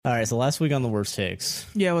All right, so last week on the worst takes,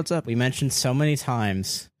 Yeah, what's up? we mentioned so many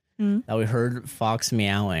times that we heard Fox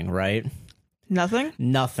meowing, right? Nothing?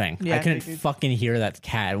 Nothing. Yeah, I couldn't figured. fucking hear that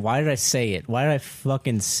cat. Why did I say it? Why did I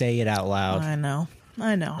fucking say it out loud? I know.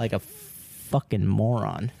 Like a fucking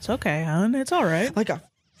moron. It's okay, hon. It's all right. Like a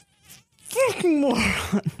fucking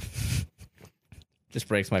moron. Just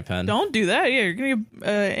breaks my pen. Don't do that. Yeah, you're going to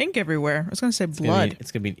get ink everywhere. I was going to say blood.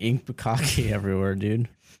 It's gonna be ink bukkake everywhere, dude.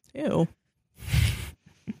 Ew.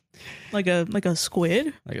 Like a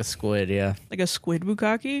squid? Like a squid, yeah. Like a squid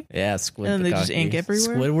bukkake? Yeah, squid And bukkake. they just ink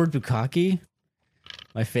everywhere? Squidward bukkake?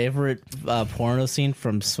 My favorite porno scene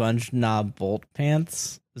from SpongeBob Bolt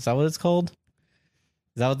Pants. Is that what it's called? Is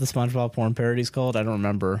that what the SpongeBob porn parody is called? I don't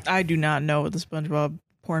remember. I do not know what the SpongeBob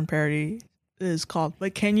porn parody is called.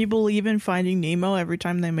 But can you believe in Finding Nemo every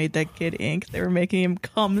time they made that kid ink, they were making him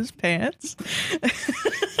cum his pants?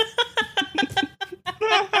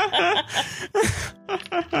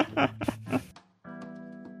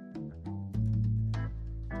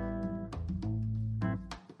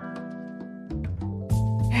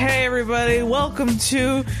 Hey everybody, welcome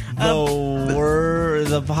to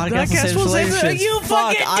The podcast Podcast will say that Relations. you Fuck,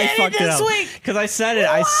 fucking I did it fucked it this up. week. Because I said it.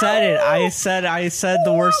 I said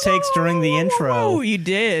the worst takes during the intro. Oh, you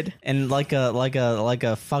did. And like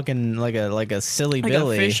a fucking like a silly Like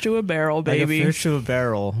Billy. a fish to a barrel, baby. Like a fish to a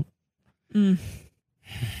barrel. I'm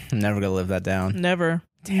never gonna live that down. Never.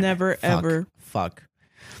 Never, ever. Fuck.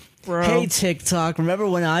 Bro. Hey TikTok, remember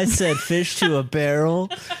when I said fish to a barrel?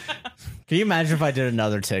 Can you imagine if I did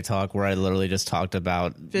another TikTok where I literally just talked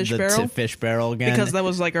about Fish the barrel? fish barrel again? Because that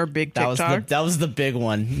was like our big TikTok. That was the big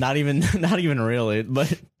one. Not even really,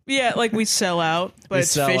 but Yeah, like we sell out, but we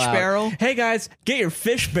it's sell fish out. barrel. Hey guys, get your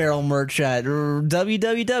fish barrel merch at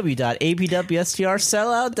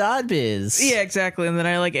www.apwstrsellout.biz. Yeah, exactly. And then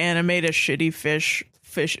I like animate a shitty fish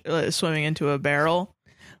swimming into a barrel.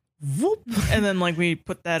 Whoop. And then like we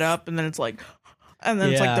put that up, and then it's like, and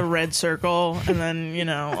then it's Yeah. like the red circle, and then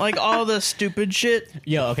like all the stupid shit.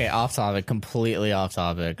 Yo, okay, off topic, completely off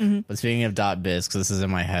topic. But speaking of .biz, because this is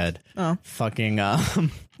in my head. Oh. Fucking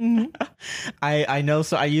I know.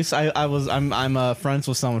 So I'm friends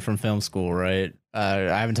with someone from film school, right? I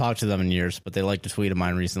haven't talked to them in years, but they liked a tweet of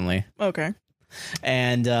mine recently, Okay.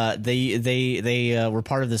 and they were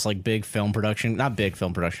part of this like big film production, not big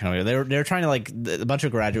film production company. They were trying to like a bunch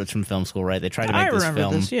of graduates from film school, right? They tried to I make this remember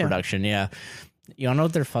film this, yeah. production, yeah. You don't know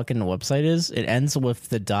what their fucking website is? It ends with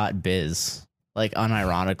the .biz, like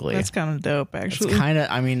unironically. That's kind of dope, It's actually. kind of,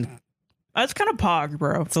 I mean, That's kind of pog,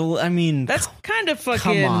 bro. so I mean, That's kind of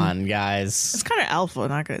fucking. come on, guys. It's kind of alpha. I'm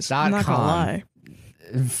not gonna .com. lie.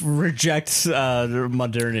 Reject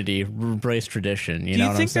modernity, embrace tradition. You Do know you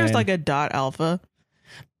what think I'm there's saying? like a dot alpha?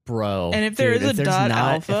 Bro? And if there dude, is a there's dot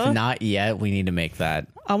not, alpha- if not yet, we need to make that.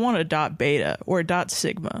 I want a dot beta or a dot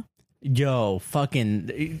sigma. Yo,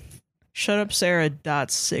 fucking Shut up, Sarah.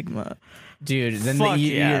 Dot sigma. dude. Then Fuck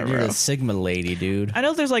yeah, you're bro. a Sigma lady, dude. I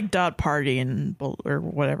know there's like dot party and or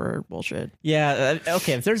whatever bullshit. Yeah.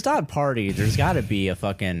 Okay. If there's dot party, there's got to be a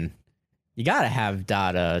fucking. You gotta have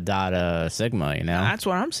dot Sigma. You know. That's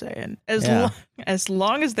what I'm saying. Yeah. As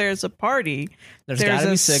long as there's a party, There's there's gotta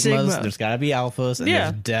a be Sigmas, Sigma. there's gotta be Alphas, and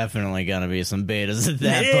Yeah. there's definitely gonna be some Betas at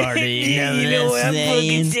that party. You know, You know what what I'm I'm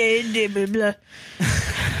fucking saying? saying? Blah, blah, blah.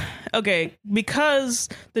 Okay, because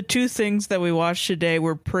the two things that we watched today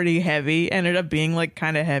were pretty heavy, ended up being like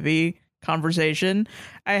kind of heavy conversation.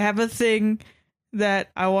 I have a thing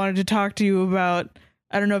that I wanted to talk to you about.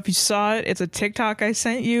 I don't know if you saw it. It's a TikTok I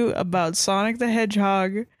sent you about Sonic the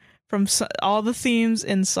Hedgehog from all the themes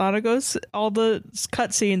in all the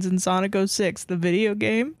cutscenes in Sonic 06, the video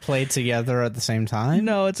game. Played together at the same time?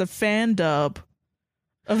 No, it's a fan dub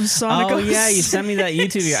of Sonic 06. Oh, yeah, you sent me that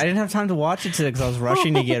YouTube video. I didn't have time to watch it today because I was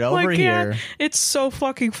rushing to get Oh my over God. here. It's so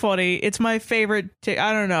fucking funny. It's my favorite,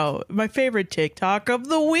 I don't know, my favorite TikTok of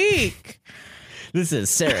the week. This is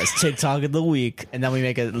Sarah's TikTok of the week. And then we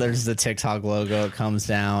make it, there's the TikTok logo. It comes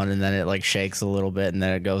down and then it like shakes a little bit and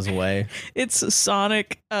then it goes away. It's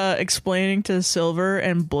Sonic explaining to Silver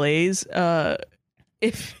and Blaze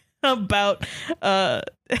about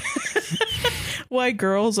why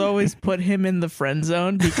girls always put him in the friend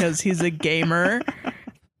zone because he's a gamer.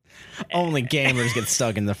 Only gamers get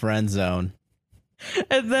stuck in the friend zone.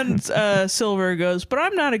 And then Silver goes, but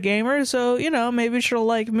I'm not a gamer, so, maybe she'll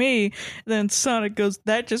like me. And then Sonic goes,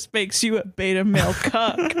 that just makes you a beta male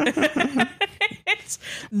cuck. It's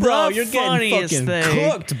Bro, the you're funniest getting fucking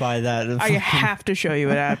thing. cooked by that. I have to show you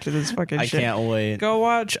it after this fucking I shit. can't wait. Go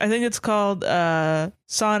watch, I think it's called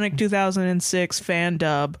Sonic 2006 fan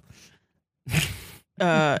dub.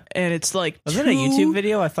 and it's like Was it a YouTube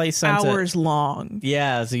video? I thought you sent hours long.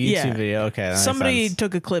 Yeah, it's a YouTube video. Okay, that makes somebody sense.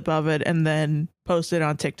 took a clip of it and then posted it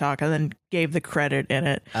on TikTok and then gave the credit in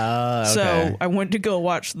it. Okay. So I went to go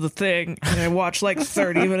watch the thing and I watched like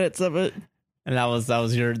 30 minutes of it. And that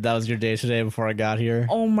was your day today before I got here.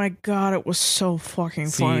 Oh my god, it was so fucking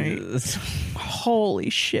funny.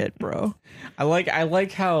 Holy shit, bro. I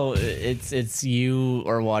like how it's you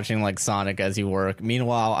are watching like Sonic as you work.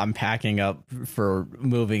 Meanwhile, I'm packing up for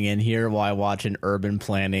moving in here while I watch an urban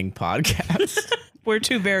planning podcast. We're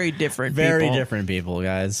two very different different people,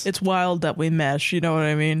 guys. It's wild that we mesh, you know what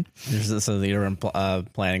I mean? There's the urban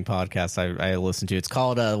planning podcast I listen to. It's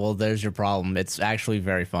called Well, There's Your Problem. It's actually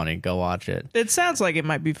very funny. Go watch it. It sounds like it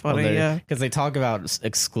might be funny, yeah. Because they talk about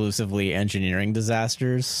exclusively engineering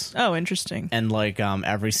disasters. Oh, interesting. And like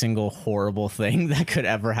every single horrible thing that could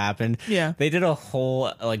ever happen. Yeah. They did a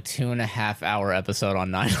whole like 2.5 hour episode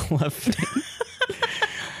on 9/11.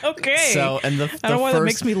 Okay. So and the I don't know why that first-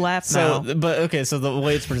 makes me laugh so, now. but okay, so the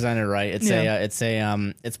way it's presented, right? It's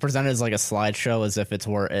it's presented as like a slideshow, as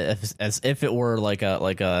if it were like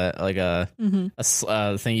a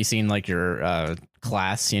thing you see in like your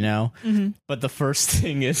class, you know. Mm-hmm. But the first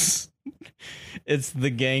thing is, it's the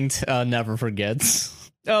gang never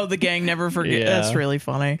forgets. Oh, the gang never forget. Yeah. That's really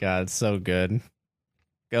funny. God, it's so good.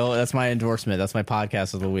 Go. That's my endorsement. That's my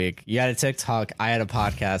podcast of the week. You had a TikTok. I had a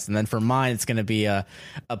podcast. And then for mine, it's going to be a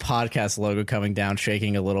podcast logo coming down,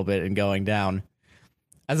 shaking a little bit and going down.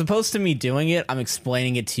 As opposed to me doing it, I'm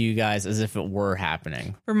explaining it to you guys as if it were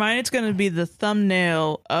happening. For mine, it's going to be the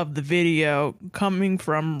thumbnail of the video coming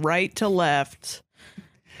from right to left.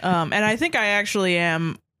 And I think I actually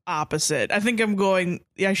am opposite. I think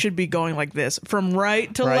I should be going like this, from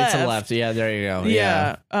right to left. Right to left. Yeah, there you go.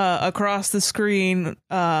 Yeah. Across the screen,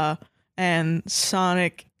 and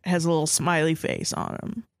Sonic has a little smiley face on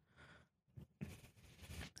him.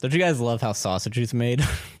 Don't you guys love how sausage is made?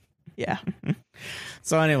 Yeah.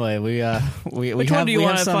 So anyway, we Which one do you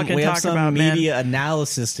want to fucking talk about, man? Media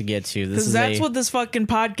analysis to get to. Because that's what this fucking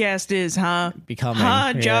podcast is, huh? Becoming.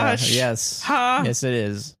 Huh, Josh? Yes. Huh? Yes, it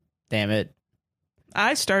is. Damn it.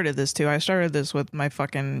 I started this too. I started this with my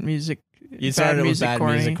fucking music. You started with Bad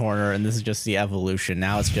Corner. Music Corner, and this is just the evolution.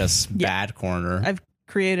 Now it's just Bad Corner. I've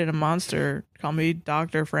created a monster. Call me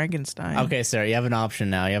Dr. Frankenstein. Okay, Sarah, you have an option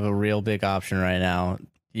now. You have a real big option right now.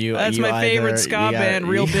 That's my favorite ska band,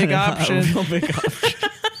 Real Big Option. Real Big Option.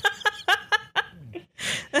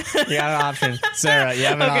 You got an option. Sarah, you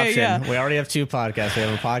have an option. Yeah. We already have 2 podcasts. We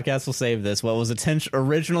have a podcast, We'll Save This. What was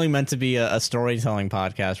originally meant to be a storytelling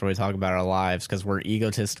podcast where we talk about our lives because we're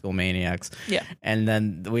egotistical maniacs. Yeah. And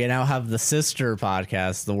then we now have the sister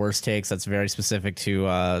podcast, The Worst Takes, that's very specific to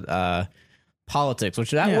politics,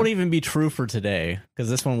 which won't even be true for today because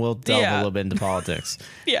this one will delve a little bit into politics.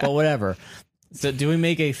 Yeah. But whatever. So do we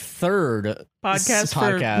make a third podcast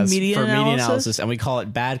for media analysis? And we call it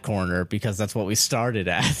Bad Corner because that's what we started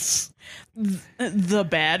as. The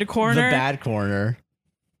Bad Corner? The Bad Corner.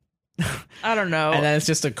 I don't know. And then it's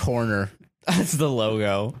just a corner. That's the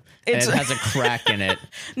logo. And it has a crack in it.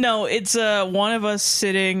 No, it's one of us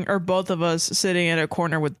sitting, or both of us sitting in a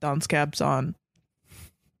corner with dunce caps on.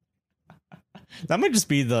 That might just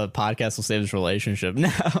be the podcast Will Save This relationship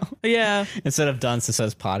now. Yeah. Instead of dunce, it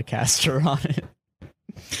says podcaster on it.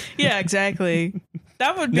 Yeah, exactly.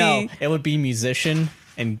 That would be... No, it would be musician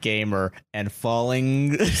and gamer and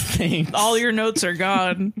falling things. All your notes are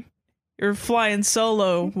gone. You're flying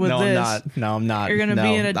solo with this. No, I'm not. You're going to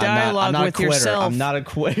be in a dialogue with yourself. I'm not a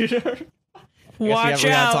quitter. Watch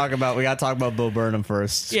out. We gotta talk about Bo Burnham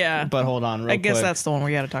first. Yeah. But hold on, real I guess quick. that's the one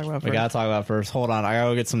we got to talk about first. We gotta talk about first. Hold on, I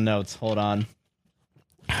gotta go get some notes. Hold on.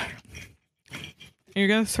 You're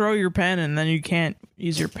going to throw your pen and then you can't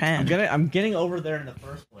use your pen. I'm getting over there in the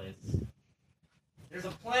first place. There's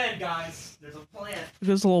a plan, guys. There's a plan.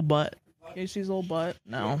 This little butt. Can you see his little butt?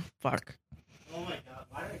 No. Fuck. Oh my god,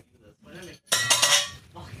 why did I do this? Why did I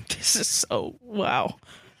make this? This is so... Wow.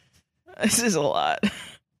 This is a lot.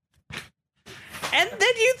 And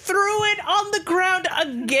then you threw it on the ground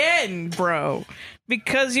again, bro.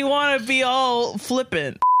 Because you want to be all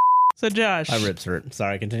flippant. So, Josh. My ribs hurt.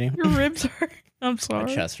 Sorry, continue. Your ribs hurt? I'm sorry.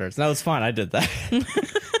 My chest hurts. No, it's fine. I did that. You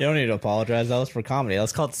don't need to apologize. That was for comedy. That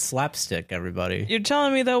was called slapstick, everybody. You're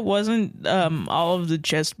telling me that wasn't all of the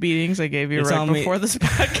chest beatings I gave you right before this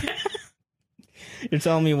podcast? You're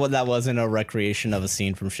telling me what that wasn't a recreation of a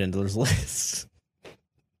scene from Schindler's List?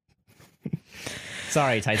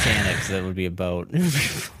 Sorry, Titanic, so that would be a boat.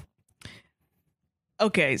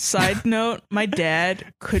 Okay, side note, my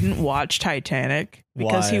dad couldn't watch Titanic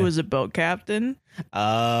because Why? he was a boat captain.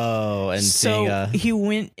 Oh, and so he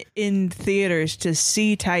went in theaters to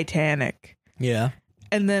see Titanic. Yeah.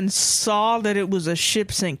 and then saw that it was a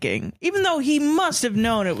ship sinking, even though he must have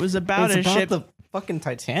known it was about a ship. The fucking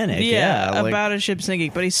Titanic. Yeah, about a ship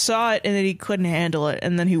sinking. But he saw it and then he couldn't handle it,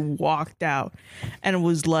 and then he walked out and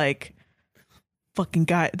was like, "Fucking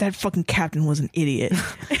guy, that fucking captain was an idiot."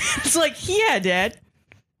 It's like, yeah, Dad.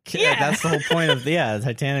 Yeah, that's the whole point of the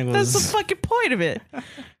Titanic was. That's the fucking point of it.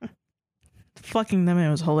 Fucking that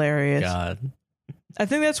man was hilarious. God. I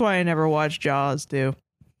think that's why I never watched Jaws, too.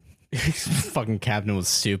 Fucking captain was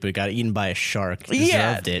stupid. Got eaten by a shark.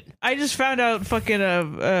 Deserved it. I just found out fucking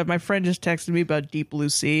my friend just texted me about Deep Blue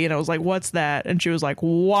Sea, and I was like, "What's that?" And she was like,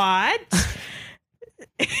 "What?"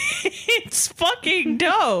 It's fucking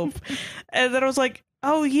dope. And then I was like,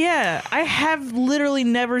 "Oh yeah, I have literally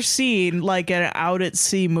never seen like an out at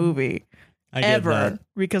sea movie ever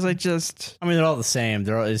because I mean they're all the same.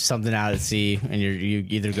 There is something out at sea, and you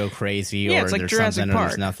either go crazy or it's like there's Jurassic something Park, or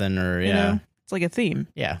there's nothing or you know? It's like a theme.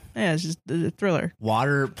 Yeah, it's just a thriller.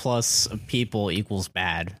 Water plus people equals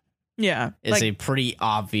bad. Yeah, it's a pretty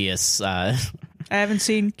obvious. I haven't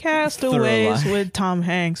seen Castaways with Tom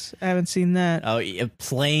Hanks. I haven't seen that. Oh,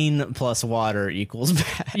 plane plus water equals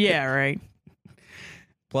bad. Yeah, right.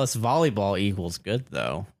 Plus volleyball equals good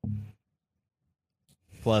though.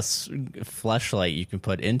 Plus fleshlight you can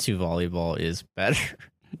put into volleyball is better.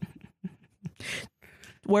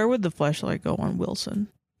 Where would the fleshlight go on Wilson?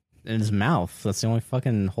 In his mouth. That's the only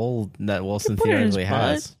fucking hole that Wilson theoretically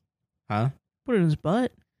has. Huh? Put it in his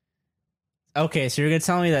butt. Okay, so you're going to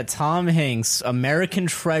tell me that Tom Hanks, American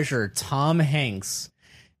treasure Tom Hanks,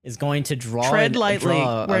 is going to tread lightly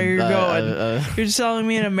where you're going. You're just telling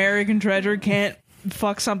me an American treasure can't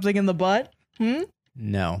fuck something in the butt?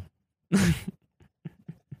 No.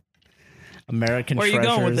 American treasures. Where are you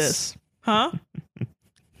going with this? Huh?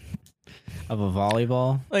 Of a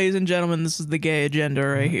volleyball? Ladies and gentlemen, this is the gay agenda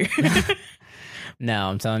right here. No,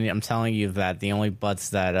 I'm telling you that the only butts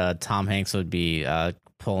that Tom Hanks would be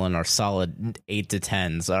pulling are solid 8 to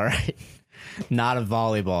 10s, all right? Not a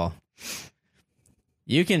volleyball.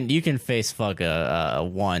 You can face fuck a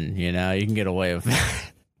 1, you know? You can get away with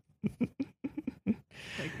that. My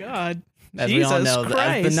God. As Jesus we all know,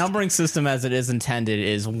 Christ. the numbering system as it is intended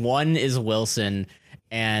is 1 is Wilson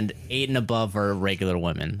and 8 and above are regular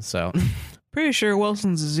women, so... Pretty sure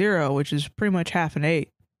Wilson's a 0, which is pretty much half an 8.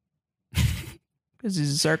 Because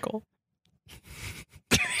he's a circle.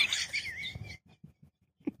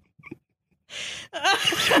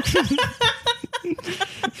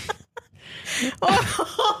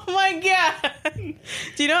 Oh my God.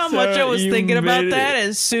 Do you know how much I was thinking about that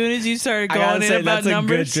as soon as you started going in about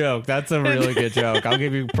numbers? That's a good joke. That's a really good joke. I'll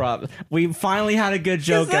give you props. We finally had a good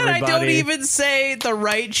joke, everybody. I don't even say the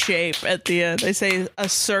right shape at the end. I say a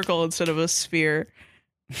circle instead of a sphere.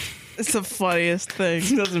 It's the funniest thing.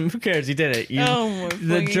 Who cares? You did it.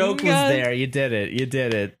 The joke was there. You did it. You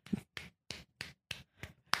did it.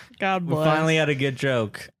 God bless. We finally had a good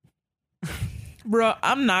joke. Bro,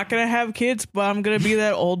 I'm not going to have kids, but I'm going to be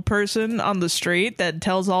that old person on the street that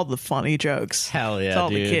tells all the funny jokes. Hell yeah, to all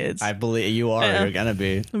dude. the kids. I believe you are. You're going to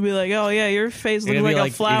be. I'll be like, oh yeah, your face looks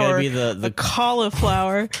like a flower. You're going to be the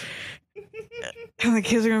cauliflower. And the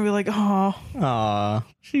kids are going to be like, oh. Aw,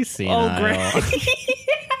 she's senile. Oh, great.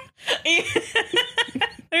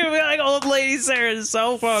 They're going to be like, old lady Sarah is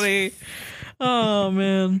so funny. Oh,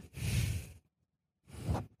 man.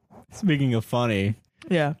 Speaking of funny.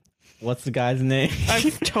 Yeah. What's the guy's name? I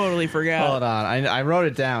totally forgot. Hold on. I wrote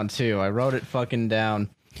it down, too. I wrote it fucking down.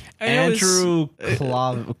 Andrew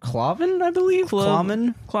Clavin, I believe?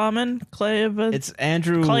 Clavin? Clavin? It's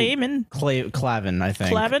Andrew... Clavin, I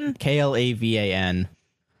think. Clavin?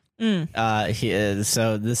 Klavan.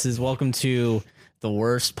 So this is Welcome to the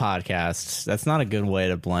Worst Podcast. That's not a good way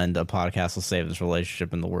to blend a podcast will save this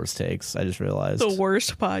relationship and the worst takes. I just realized. The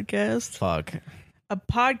Worst Podcast? Fuck. A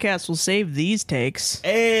podcast will save these takes.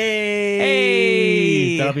 Hey!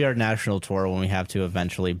 That'll be our national tour when we have to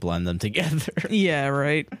eventually blend them together. Yeah,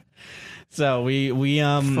 right. So we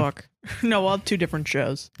fuck. No, we'll have 2 different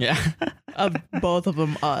shows. Yeah. Of both of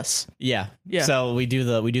them us. Yeah. Yeah. So we do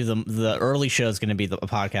the early show is going to be the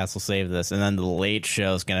podcast will save this, and then the late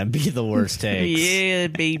show is going to be the worst takes. Yeah,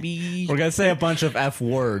 baby. We're going to say a bunch of F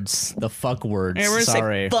words, the fuck words. And we're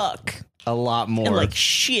Sorry. say fuck. A lot more. And like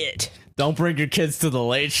shit. Don't bring your kids to the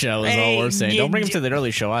late show is all we're saying. Don't bring them to the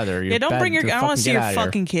early show either. Yeah, don't bring your... I want to see your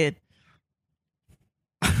fucking kid.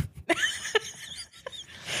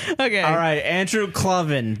 Okay. All right, Andrew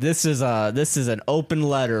Clavin. This is an open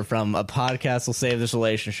letter from a podcast will save this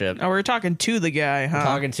relationship. Oh, we're talking to the guy,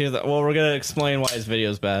 huh? We're gonna explain why his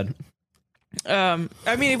video is bad. I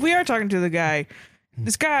mean, if we are talking to the guy,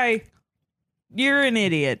 this guy, you're an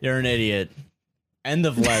idiot. You're an idiot. End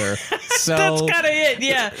of letter. So that's kind of it.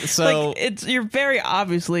 Yeah. So like you're very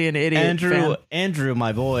obviously an idiot. Andrew,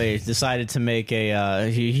 my boy, decided to make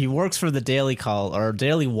a. He works for the Daily Call or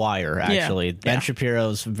Daily Wire, actually. Ben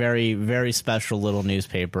Shapiro's very, very special little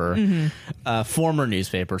newspaper, former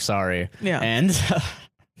newspaper. Sorry. Yeah. And.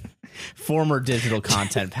 Former digital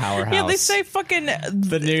content powerhouse. Yeah, they say fucking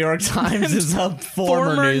the New York Times is a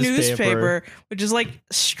former newspaper, which is like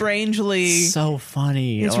strangely so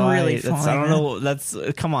funny. It's really funny. I don't know. That's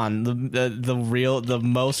come on the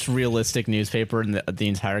most realistic newspaper in the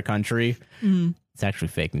entire country. It's actually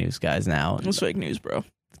fake news, guys. Now it's fake news, bro.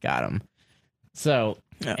 Got him. So.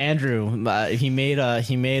 Yeah. Andrew, he made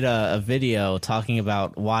a video talking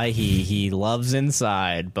about why he loves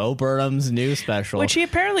Inside, Bo Burnham's new special, which he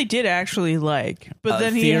apparently did actually like, but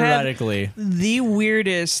then he theoretically had the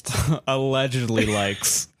weirdest allegedly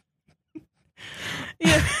likes.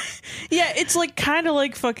 Yeah, it's like kind of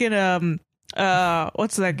like fucking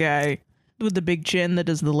what's that guy with the big chin that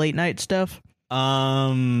does the late night stuff?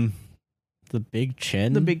 The big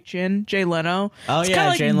chin? The big chin. Jay Leno. Oh, it's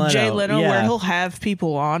yeah, Jay Leno, where he'll have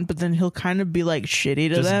people on, but then he'll kind of be like shitty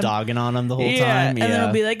to them. Just dogging on them the whole time. Yeah, and then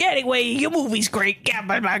he'll be like, anyway, your movie's great. Go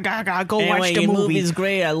watch the movie. Movie's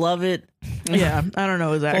great. I love it. Yeah, I don't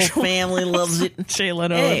know his actual whole family loves it. Jay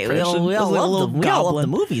Leno. Hey, we all love the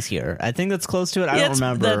movies here. I think that's close to it. I don't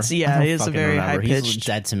remember. It's a very high pitched. He's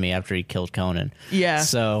dead to me after he killed Conan. Yeah,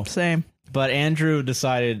 so same. But Andrew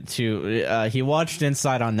decided to, he watched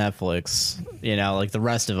Inside on Netflix, like the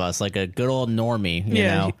rest of us, like a good old normie, you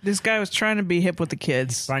know. This guy was trying to be hip with the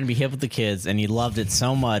kids. And he loved it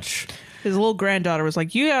so much. His little granddaughter was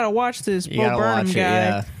like, you gotta watch this Bo Burnham guy.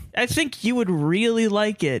 Yeah. I think you would really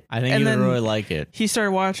like it. I think you would really like it. He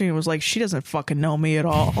started watching and was like, she doesn't fucking know me at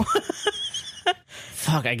all.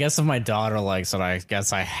 Fuck, I guess if my daughter likes it, I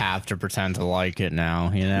guess I have to pretend to like it now,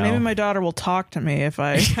 Maybe my daughter will talk to me if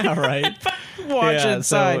I, right? Watch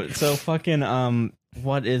Inside. So fucking,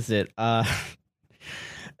 what is it?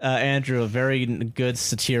 Andrew, a very good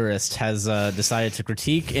satirist, has decided to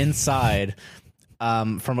critique Inside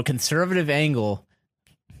from a conservative angle,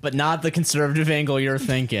 but not the conservative angle you're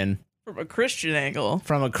thinking. From a Christian angle.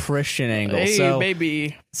 Hey, so,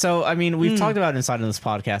 baby. So, I mean, we've talked about Inside in this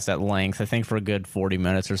podcast at length, I think for a good 40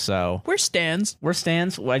 minutes or so. We're stands.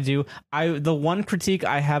 The one critique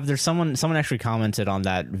I have, there's someone actually commented on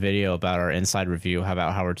that video about our Inside review,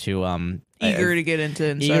 about how we're too eager to get into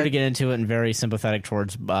Inside. Eager to get into it and very sympathetic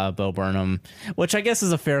towards Bo Burnham, which I guess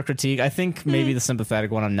is a fair critique. I think maybe the sympathetic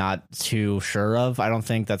one I'm not too sure of. I don't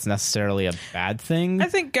think that's necessarily a bad thing. I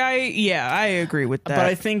think I agree with that. But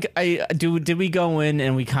I think did we go in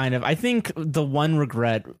and I think the one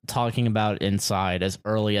regret talking about Inside as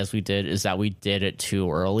early as we did is that we did it too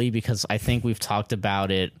early, because I think we've talked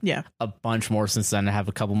about it a bunch more since then. I have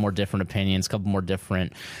a couple more different opinions, a couple more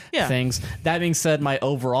different things. That being said, my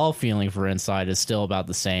overall feeling for Inside is still about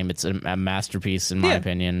the same. It's a masterpiece in my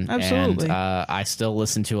opinion. Absolutely. And I still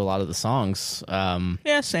listen to a lot of the songs.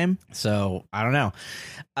 Same. So I don't know.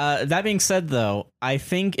 That being said, though, I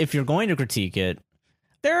think if you're going to critique it,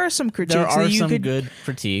 there are some critiques. There are some good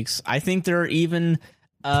critiques. I think there are even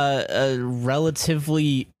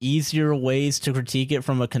relatively easier ways to critique it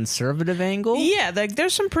from a conservative angle. Yeah,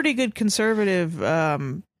 there's some pretty good conservative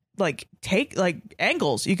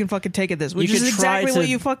angles you can fucking take at this, which is exactly what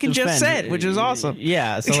you fucking just said, which is awesome.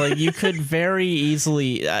 Yeah, so you could very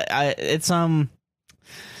easily so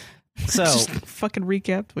just fucking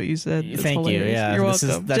recapped what you said. It's thank hilarious. you. Yeah, you're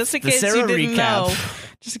welcome. Just in case you didn't know.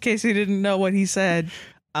 Just in case you didn't know what he said.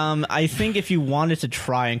 I think if you wanted to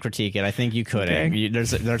try and critique it, I think you could. Okay.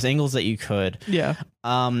 There's angles that you could. Yeah.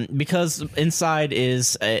 Because Inside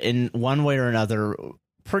is in one way or another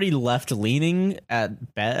pretty left leaning at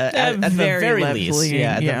the very least.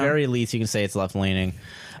 Yeah, at the very least, you can say it's left leaning.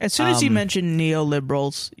 As soon as you mention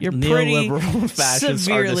neoliberals, you're pretty fascists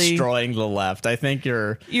severely are destroying the left. I think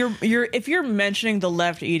you're if you're mentioning the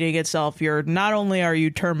left eating itself, you're not only are you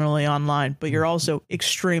terminally online, but you're also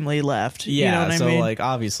extremely left. Yeah, you know what I mean? Like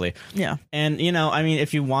obviously, yeah. And I mean,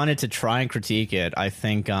 if you wanted to try and critique it, I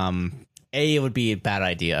think it would be a bad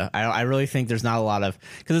idea. I really think there's not a lot of,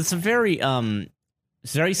 because it's a very simplistic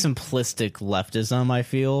leftism, I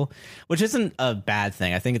feel, which isn't a bad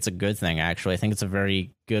thing. I think it's a good thing, actually. I think it's a very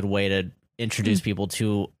good way to introduce people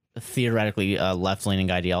to theoretically left-leaning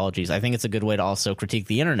ideologies. I think it's a good way to also critique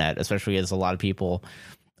the internet, especially as a lot of people,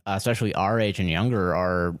 especially our age and younger,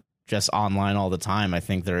 are just online all the time. I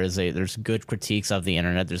think there's good critiques of the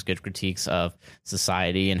internet. There's good critiques of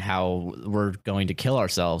society and how we're going to kill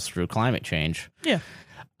ourselves through climate change. Yeah.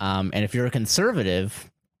 And if you're a conservative,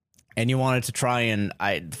 And you wanted to try and,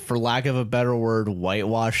 for lack of a better word,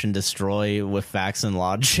 whitewash and destroy with facts and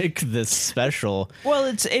logic this special. Well,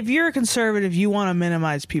 it's if you're a conservative, you want to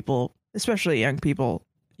minimize people, especially young people.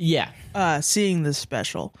 Yeah. Seeing this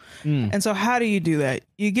special. And so how do you do that?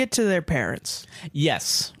 You get to their parents.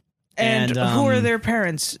 Yes. And who are their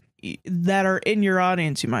parents that are in your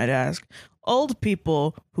audience, you might ask? Old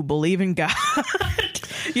people who believe in God.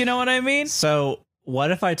 You know what I mean? So what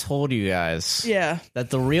if I told you guys that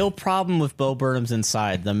the real problem with Bo Burnham's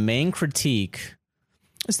Inside, the main critique,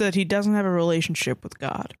 is that he doesn't have a relationship with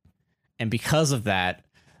God. And because of that,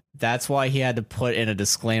 that's why he had to put in a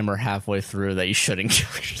disclaimer halfway through that you shouldn't kill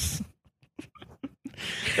yourself.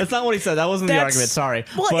 That's not what he said. That wasn't the argument. Sorry.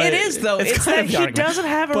 Well, but it is, though. It's that he doesn't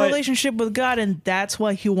have a relationship with God, and that's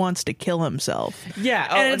why he wants to kill himself. Yeah.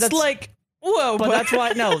 And it's like, whoa. But that's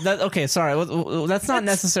why, no. Okay, sorry. That's not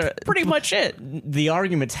necessary. Pretty much it. The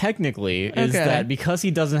argument technically is that because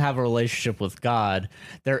he doesn't have a relationship with God,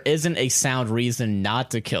 there isn't a sound reason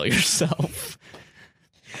not to kill yourself.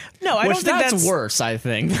 No, I don't think that's worse. I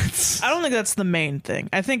think I don't think that's the main thing.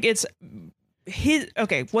 I think it's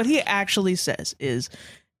what he actually says is,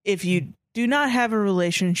 if you do not have a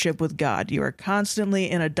relationship with God, you are constantly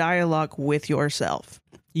in a dialogue with yourself.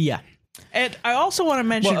 Yeah. And I also want to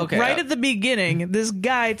mention at the beginning, this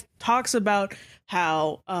guy talks about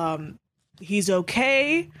how he's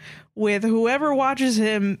okay with whoever watches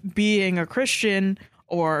him being a Christian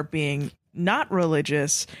or being not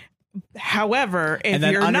religious. However, if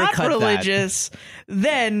you're not religious,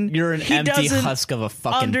 then you're an empty husk of a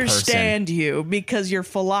fucking understand person. You because your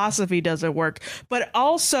philosophy doesn't work. But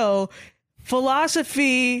also,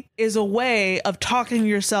 philosophy is a way of talking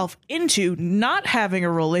yourself into not having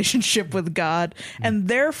a relationship with God, and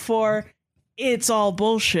therefore it's all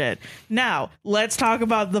bullshit. Now, let's talk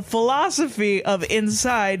about the philosophy of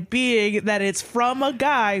Inside, being that it's from a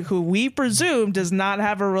guy who we presume does not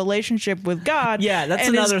have a relationship with God. Yeah, that's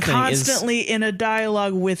and another is thing. Constantly in a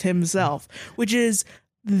dialogue with himself, which is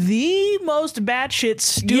the most batshit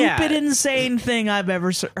stupid insane thing I've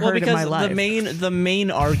ever heard in my life. The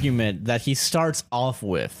main argument that he starts off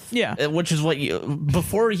with, which is what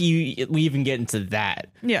before we even get into that,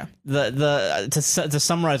 to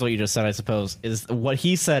summarize what you just said, I suppose, is what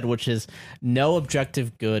he said, which is no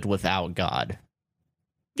objective good without God.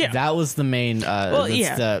 Yeah, that was the main.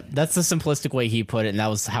 That's the simplistic way he put it, and that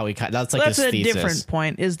was how that's like his thesis. That's a different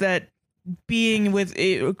point. Is that being with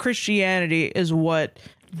Christianity is what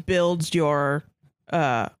builds your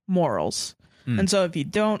morals. And so if you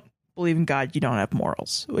don't believe in God, you don't have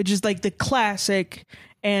morals, which is like the classic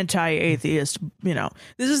anti-atheist.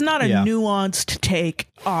 This is not a nuanced take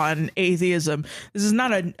on atheism. This is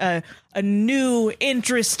not a new,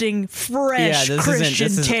 interesting, fresh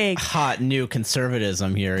Christian take. Hot new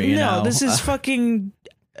conservatism here. You know, this is fucking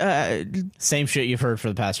same shit you've heard for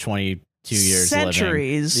the past 22 years.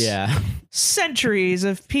 Centuries. Centuries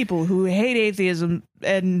of people who hate atheism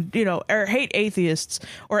and, or hate atheists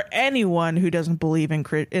or anyone who doesn't believe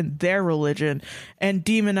in their religion, and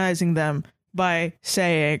demonizing them by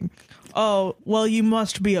saying, oh, well, you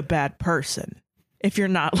must be a bad person if you're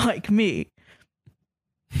not like me.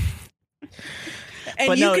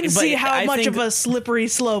 And you can see how much of a slippery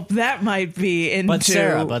slope that might be into. But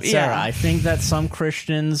Sarah, I think that some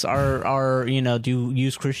Christians are do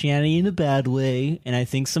use Christianity in a bad way, and I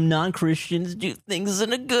think some non-Christians do things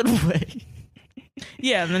in a good way.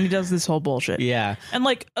 Yeah, and then he does this whole bullshit. Yeah. And,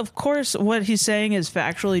 of course, what he's saying is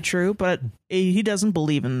factually true, but he doesn't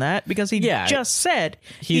believe in that because he just said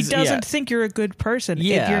he doesn't think you're a good person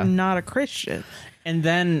if you're not a Christian. And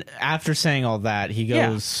then after saying all that, he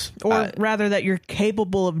goes... Or rather that you're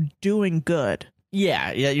capable of doing good.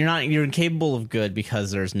 Yeah, you're incapable of good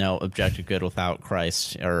because there's no objective good without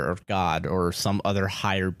Christ or God or some other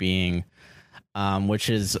higher being,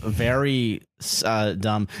 which is very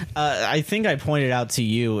dumb. I think I pointed out to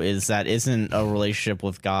you is that isn't a relationship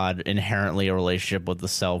with God inherently a relationship with the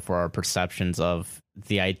self or our perceptions of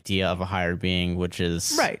the idea of a higher being, which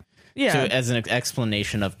is... Right. Yeah, as an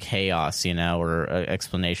explanation of chaos, or an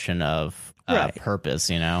explanation of purpose,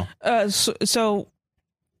 So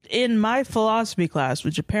in my philosophy class,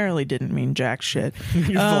 which apparently didn't mean jack shit, your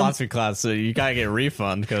philosophy class, so you gotta get a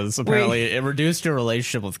refund because apparently it reduced your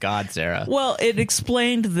relationship with God, Sarah. Well, it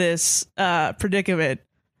explained this predicament,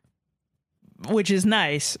 which is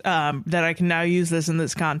nice, that I can now use this in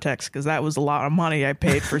this context because that was a lot of money I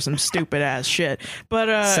paid for some stupid ass shit. But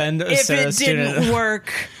if it didn't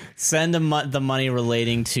work, send the money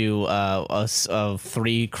relating to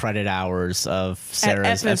 3 credit hours of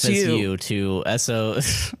Sarah's FSU to SO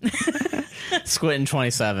Squintin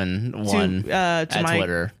 27 1 at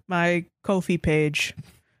Twitter. My Ko-fi page.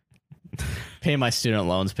 Pay my student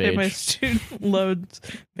loans page. Pay my student loans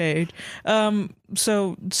page.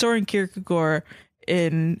 So Soren Kierkegaard,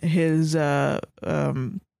 in his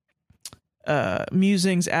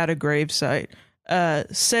musings at a gravesite,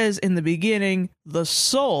 says in the beginning, the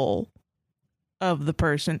soul of the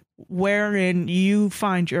person, wherein you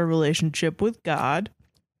find your relationship with God.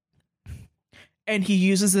 And he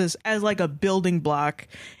uses this as like a building block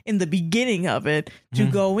in the beginning of it to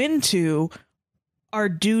go into our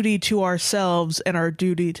duty to ourselves and our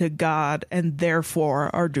duty to God, and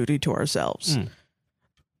therefore our duty to ourselves.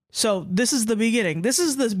 So this is the beginning. This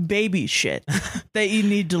is this baby shit that you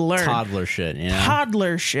need to learn. Toddler shit, you know?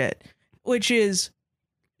 Toddler shit, which is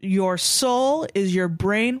your soul is your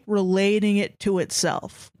brain relating it to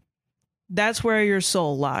itself. That's where your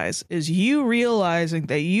soul lies, is you realizing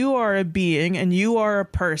that you are a being and you are a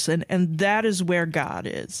person, and that is where God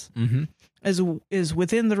is. Is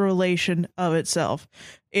within the relation of itself.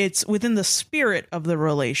 It's within the spirit of the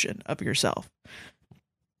relation of yourself.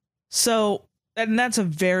 So, and that's a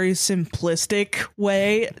very simplistic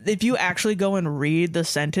way. If you actually go and read the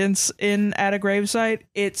sentence in At a Gravesite,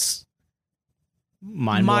 it's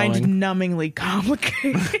mind-numbingly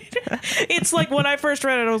complicated. It's like when I first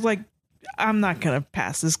read it, I was like, I'm not going to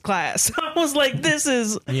pass this class. I was like,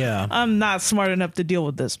 I'm not smart enough to deal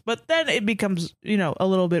with this. But then it becomes, a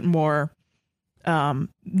little bit more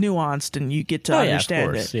nuanced, and you get to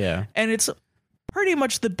understand it. Yeah. And it's pretty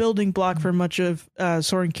much the building block for much of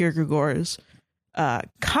Soren Kierkegaard's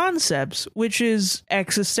concepts, which is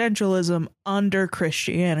existentialism under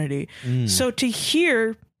Christianity. So to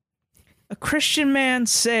hear a Christian man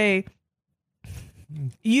say,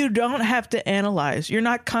 you don't have to analyze. You're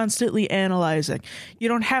not constantly analyzing. You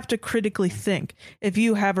don't have to critically think if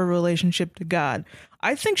you have a relationship to God,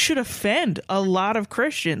 I think should offend a lot of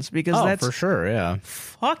Christians, because that's for sure, yeah,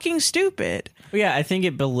 fucking stupid. Yeah, I think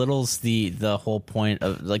it belittles the whole point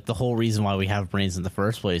of, like, the whole reason why we have brains in the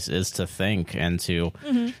first place is to think and to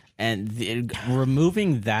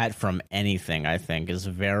removing that from anything, I think, is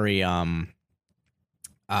very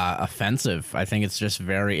offensive. I think it's just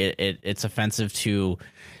very it's offensive to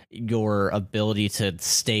your ability to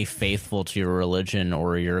stay faithful to your religion,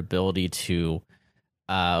 or your ability to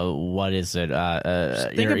what is it?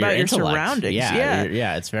 Think about your surroundings.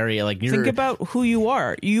 Yeah, it's very like think about who you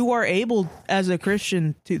are. You are able, as a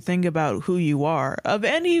Christian, to think about who you are, of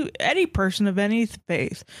any person of any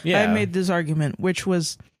faith. Yeah. I made this argument, which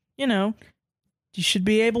was, you should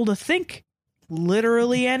be able to think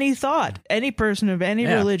literally any thought. Any person of any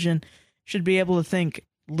religion should be able to think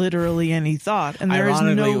literally any thought, and there is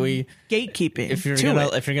no gatekeeping. If you're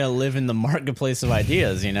gonna live in the marketplace of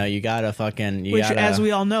ideas, you gotta fucking as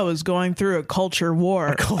we all know, is going through a culture war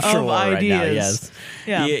of ideas. Right now, yes.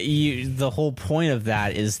 Yeah. The whole point of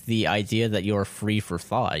that is the idea that you're free for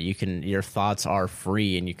thought. Your thoughts are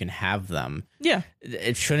free, and you can have them. Yeah,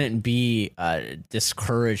 it shouldn't be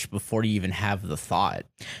discouraged before you even have the thought.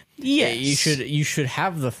 Yes, you should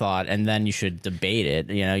have the thought, and then you should debate it.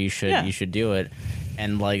 You should do it.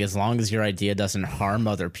 And like, as long as your idea doesn't harm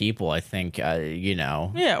other people, I think, or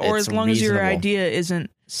as long as your idea isn't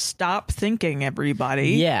stop thinking,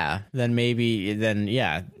 everybody. Yeah, then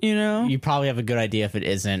you probably have a good idea if it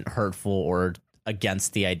isn't hurtful or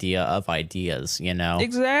against the idea of ideas,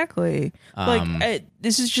 Exactly.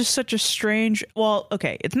 This is just such a strange. Well,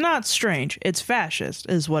 okay, it's not strange. It's fascist,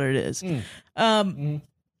 is what it is.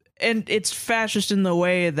 And it's fascist in the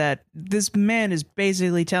way that this man is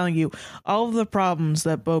basically telling you all of the problems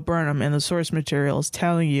that Bo Burnham in the source material is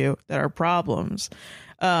telling you that are problems.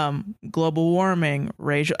 Global warming,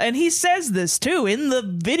 racial. And he says this, too, in the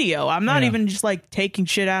video. I'm not even just, like, taking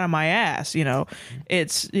shit out of my ass,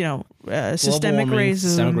 It's, systemic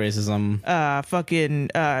racism. Fucking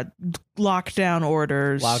lockdown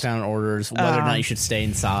orders. Whether or not you should stay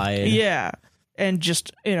inside. Yeah. And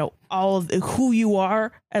just, all of who you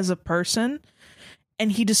are as a person.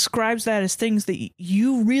 And he describes that as things that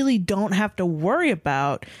you really don't have to worry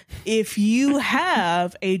about if you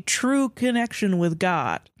have a true connection with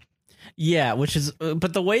God. Yeah,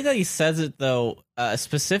 but the way that he says it, though,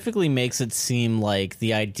 specifically makes it seem like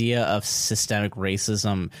the idea of systemic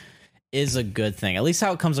racism is a good thing. At least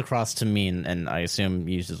how it comes across to me, and I assume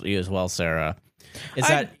you as well, Sarah. Is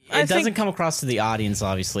that it doesn't come across to the audience,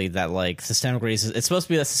 obviously, that like systemic racism, it's supposed to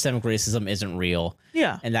be that systemic racism isn't real.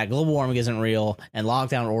 Yeah. And that global warming isn't real, and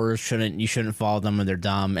lockdown orders you shouldn't follow them, and they're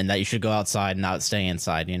dumb, and that you should go outside and not stay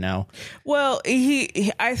inside, Well,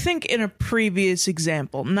 I think in a previous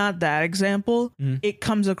example, not that example, it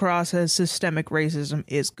comes across as systemic racism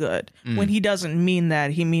is good. When he doesn't mean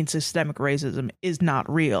that, he means systemic racism is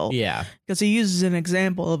not real. Yeah. Because he uses an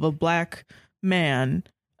example of a black man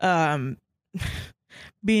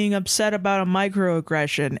being upset about a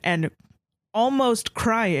microaggression and almost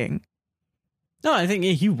crying. No, I think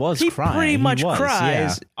he was crying. He pretty much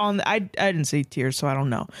cries yeah. on the, I didn't see tears, so I don't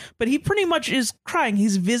know. But he pretty much is crying.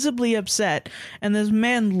 He's visibly upset. And this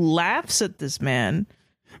man laughs at this man.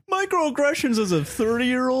 Microaggressions as a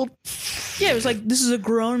 30-year-old? Yeah, it was like, this is a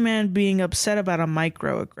grown man being upset about a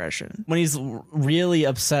microaggression. When he's really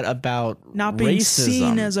upset about not being racism.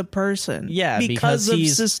 Seen as a person. Yeah, because of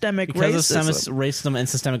systemic racism. Because of racism and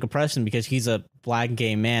systemic oppression, because he's a black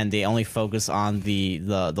gay man, they only focus on the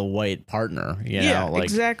white partner. You know? Like,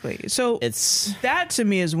 exactly. So that to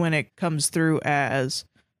me is when it comes through as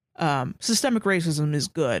systemic racism is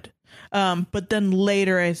good. But then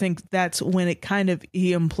later, I think that's when it kind of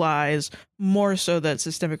he implies more so that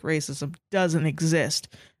systemic racism doesn't exist.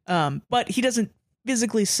 But he doesn't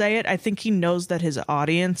physically say it. I think he knows that his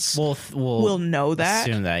audience will know that.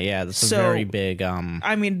 Assume that, yeah. That's a very big.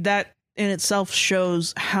 I mean, that in itself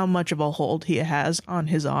shows how much of a hold he has on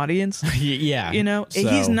his audience. Yeah, you know,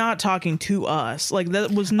 he's not talking to us. Like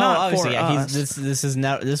that was not for us.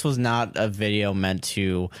 This was not a video meant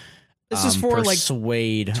to. This is for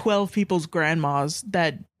persuade like 12 people's grandmas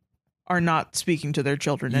that are not speaking to their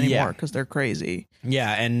children anymore because they're crazy.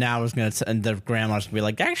 Yeah, and now and the grandma's gonna be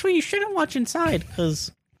like, actually, you shouldn't watch inside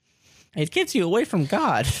because it gets you away from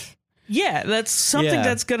God. Yeah, that's something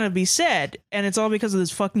that's gonna be said, and it's all because of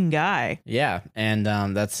this fucking guy. Yeah, and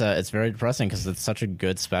that's it's very depressing because it's such a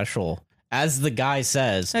good special, as the guy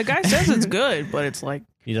says. The guy says it's good, but it's like.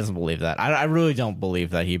 He doesn't believe that. I really don't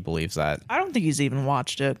believe that he believes that. I don't think he's even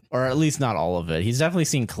watched it. Or at least not all of it. He's definitely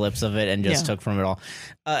seen clips of it and just took from it all.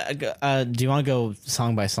 Do you want to go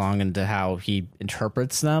song by song into how he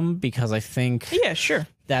interprets them? Because I think... Yeah, sure.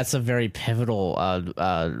 That's a very pivotal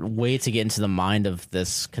way to get into the mind of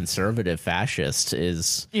this conservative fascist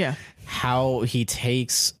is how he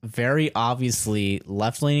takes very obviously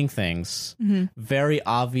left-leaning things, very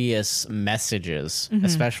obvious messages,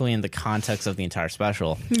 especially in the context of the entire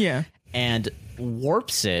special, and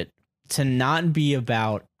warps it to not be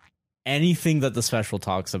about anything that the special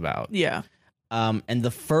talks about. Yeah. And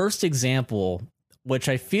the first example, which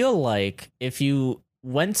I feel like if you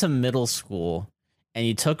went to middle school and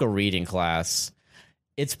you took a reading class,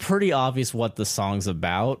 it's pretty obvious what the song's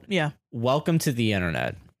about. Yeah. Welcome to the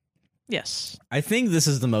internet. Yes. I think this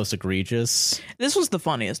is the most egregious. This was the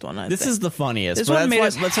funniest one, This is the funniest. This one made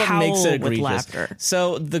us that's what makes it egregious. With laughter.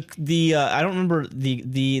 So the I don't remember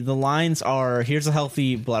the lines are, here's a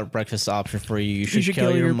healthy breakfast option for you. You should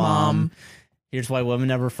kill your mom. Here's why women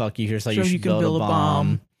never fuck you. Here's how you should build a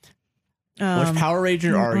bomb. Which Power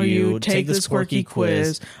Ranger are you? Take this quirky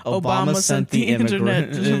quiz. Obama sent the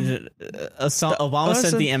immigrant. Obama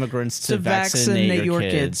sent the immigrants to vaccinate your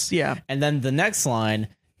kids. Yeah. And then the next line,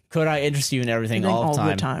 could I interest you in everything all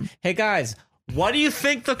the time? Hey guys, what do you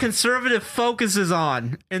think the conservative focuses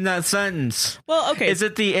on in that sentence? Well, okay. Is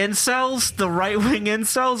it the incels, the right-wing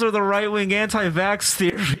incels, or the right-wing anti-vax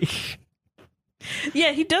theory?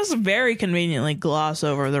 Yeah, he does very conveniently gloss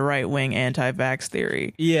over the right-wing anti-vax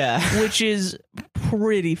theory. Yeah. Which is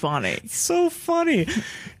pretty funny. It's so funny.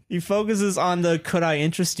 He focuses on the could I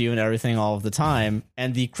interest you and everything all of the time.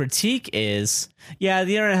 And the critique is, yeah,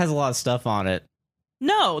 the internet has a lot of stuff on it.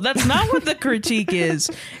 No, that's not what the critique is.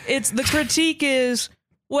 The critique is,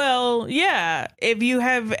 well, yeah, if you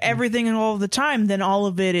have everything all the time, then all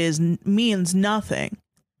of it means nothing.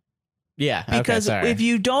 Yeah, because if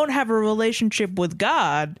you don't have a relationship with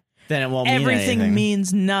God, then it won't mean everything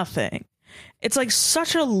means nothing. It's like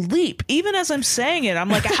such a leap. Even as I'm saying it, I'm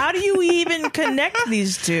like, how do you even connect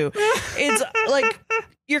these two? It's like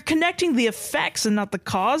you're connecting the effects and not the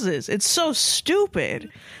causes. It's so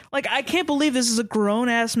stupid. Like, I can't believe this is a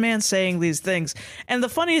grown-ass man saying these things. And the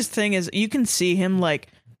funniest thing is you can see him, like,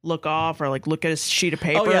 look off or, like, look at a sheet of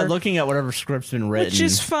paper. Oh, yeah, looking at whatever script's been written. Which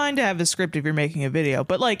is fine to have a script if you're making a video.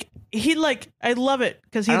 But, like, I love it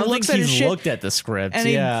because he looks at his shit. He's looked at the script, and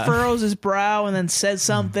he furrows his brow and then says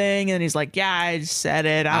something, and he's like, yeah, I said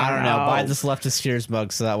it. I don't know. Buy this leftist Cheers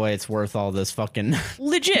mug so that way it's worth all this fucking...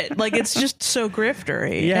 Legit. Like, it's just so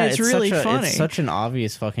griftery. Yeah, and it's really funny. It's such an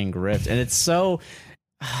obvious fucking grift. And it's so...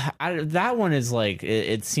 that one is like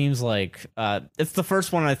it seems like it's the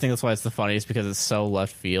first one. I think that's why it's the funniest because it's so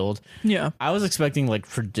left field. Yeah, I was expecting like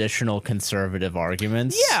traditional conservative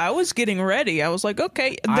arguments. Yeah, I was getting ready. I was like,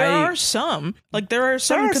 okay, there are some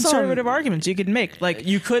conservative arguments you could make. Like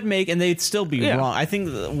you could make, and they'd still be wrong. I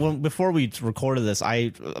think before we recorded this,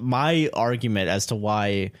 my argument as to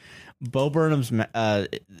why Bo Burnham's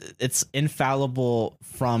it's infallible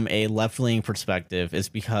from a left-leaning perspective is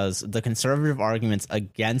because the conservative arguments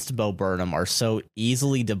against Bo Burnham are so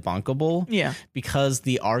easily debunkable. Yeah. Because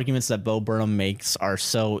the arguments that Bo Burnham makes are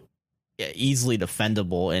so easily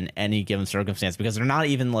defendable in any given circumstance, because they're not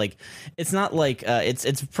even like, it's not like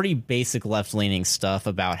it's pretty basic left-leaning stuff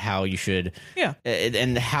about how you should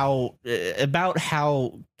and how about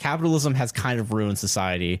how capitalism has kind of ruined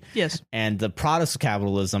society, and the products of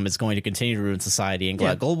capitalism is going to continue to ruin society, and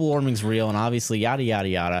global warming's real, and obviously yada yada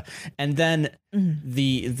yada. And then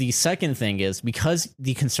the second thing is, because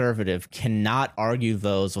the conservative cannot argue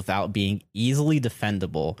those without being easily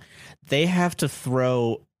defendable, they have to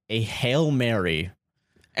throw a Hail Mary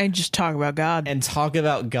and just talk about God.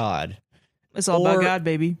 It's all about God,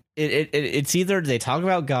 baby. It's either they talk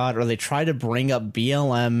about God or they try to bring up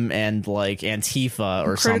BLM and like Antifa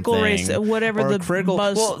or critical something. Race, whatever the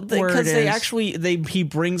buzzword is. He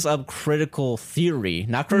brings up critical theory,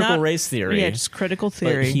 not critical race theory. Yeah, just critical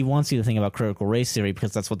theory. But he wants you to think about critical race theory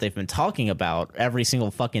because that's what they've been talking about every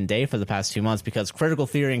single fucking day for the past 2 months. Because critical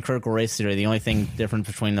theory and critical race theory, the only thing different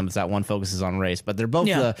between them is that one focuses on race, but they're both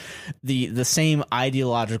the same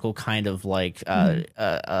ideological kind of like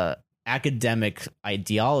academic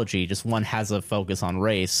ideology, just one has a focus on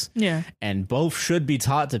race, and both should be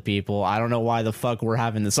taught to people. I don't know why the fuck we're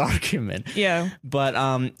having this argument, but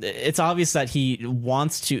it's obvious that he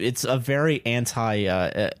wants to. It's a very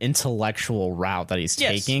intellectual route that he's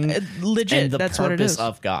taking, legit, and the that's purpose what it is.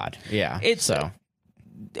 of God.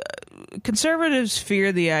 Conservatives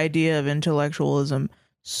fear the idea of intellectualism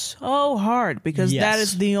so hard because that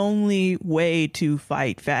is the only way to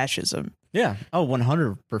fight fascism. Yeah. Oh,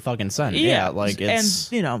 100%. Yeah. Like it's,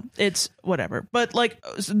 and you know, it's whatever. But like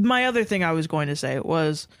my other thing I was going to say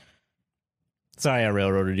was, sorry, I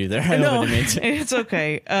railroaded you there. No, it's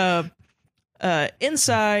okay.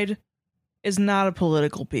 Inside is not a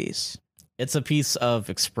political piece. It's a piece of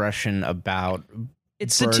expression about.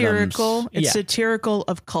 It's satirical. It's satirical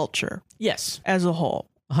of culture. Yes, as a whole,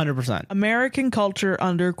 100%. American culture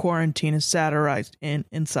under quarantine is satirized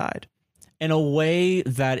inside. In a way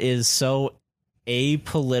that is so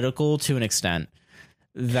apolitical to an extent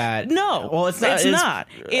that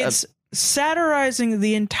it's satirizing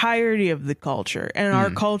the entirety of the culture, and our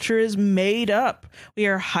culture is made up. We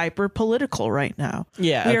are hyper political right now.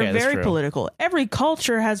 We are very political. Every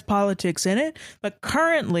culture has politics in it, but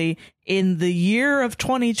currently in the year of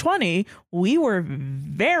 2020, we were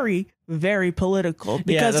very, very political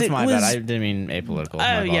because that's my bad. I didn't mean apolitical.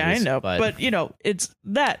 I know, but you know, it's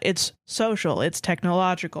social, it's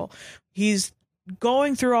technological. He's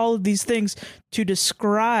going through all of these things to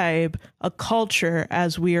describe a culture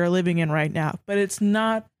as we are living in right now, but it's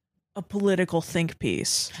not a political think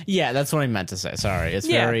piece. Yeah, that's what I meant to say. Sorry. It's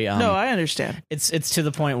very no, I understand. It's to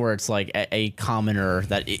the point where it's like a commoner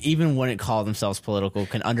that even when it call themselves political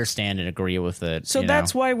can understand and agree with it. So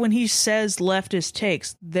that's why when he says leftist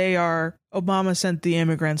takes, they are Obama sent the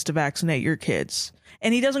immigrants to vaccinate your kids.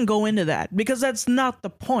 And he doesn't go into that because that's not the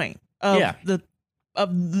point of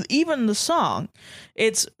even the song.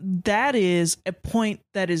 That is a point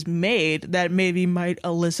that is made that maybe might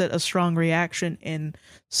elicit a strong reaction in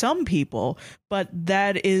some people, but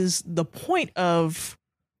that is the point of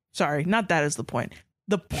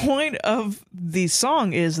the point of the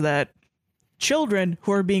song is that children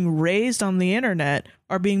who are being raised on the internet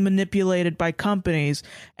are being manipulated by companies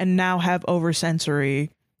and now have oversensory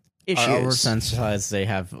issues. Are oversensitized. They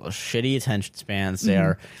have shitty attention spans. They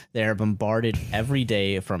are bombarded every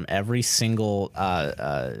day from every single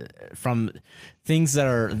from things that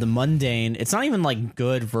are the mundane. It's not even like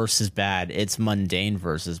good versus bad. It's mundane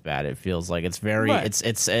versus bad. It feels like it's very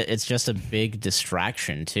it's just a big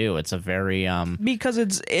distraction too. It's a very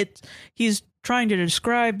because he's trying to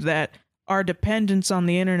describe that our dependence on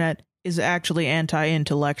the internet is actually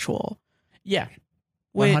anti-intellectual. Yeah.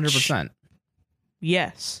 100%.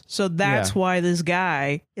 Yes. So that's why this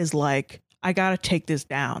guy is like, I got to take this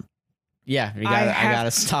down. Yeah, I got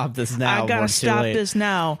to stop this now. I got to stop this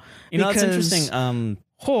now. You know, that's interesting.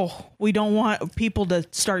 We don't want people to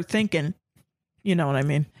start thinking. You know what I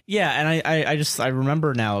mean? Yeah, and I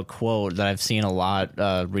remember now a quote that I've seen a lot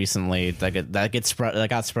recently that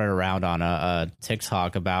got spread around on a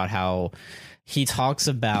TikTok about how he talks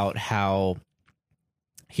about how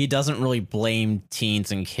he doesn't really blame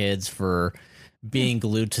teens and kids for being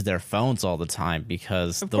glued to their phones all the time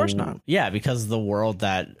because course not. Yeah, because the world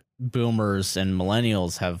that boomers and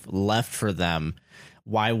millennials have left for them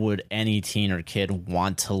why would any teen or kid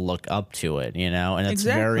want to look up to it, you know? And it's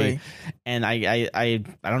very, and I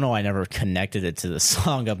don't know, I never connected it to the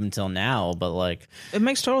song up until now, but like it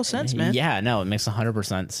makes total sense, man. Yeah, no, it makes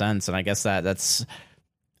 100% sense. And I guess that's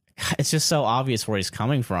it's just so obvious where he's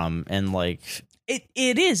coming from. And like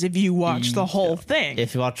it is if you watch the whole thing.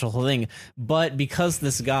 If you watch the whole thing. But because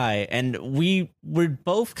this guy, and we're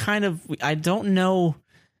both kind of, I don't know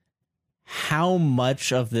how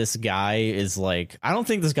much of this guy is like, I don't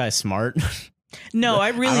think this guy's smart. No, I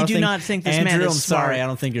really do not think this Andrew, man is I'm smart. sorry, I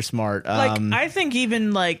don't think you're smart. Like, I think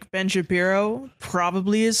even like Ben Shapiro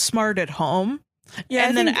probably is smart at home. Yeah,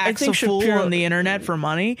 and then acts a fool on the internet for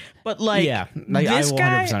money. But like, yeah, I this 100%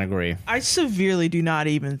 guy, agree. I severely do not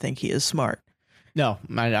even think he is smart. No,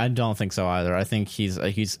 I don't think so either. I think he's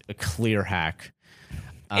a clear hack.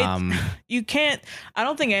 You can't. I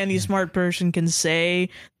don't think any smart person can say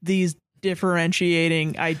these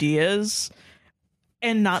differentiating ideas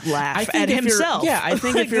and not laugh at himself. Yeah, I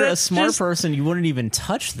think like, if you're a smart person, you wouldn't even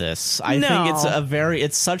touch this. I think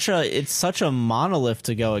it's such a monolith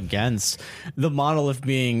to go against. The monolith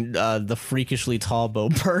being the freakishly tall Bo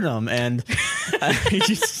Burnham, and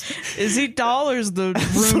is he tall or is the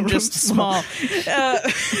room just small?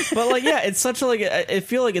 But like, yeah, it's such a like. I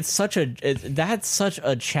feel like that's such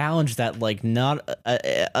a challenge that like not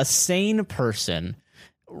a sane person,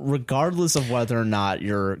 regardless of whether or not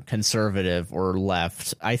you're conservative or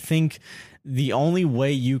left, I think the only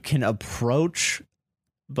way you can approach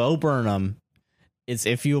Bo Burnham is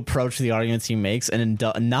if you approach the arguments he makes, and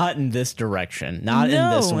not in this direction, not in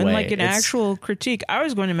this way. And like an actual critique. I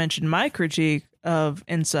was going to mention my critique of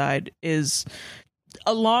Inside is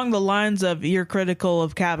along the lines of you're critical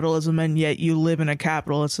of capitalism and yet you live in a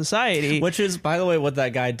capitalist society, which is, by the way, what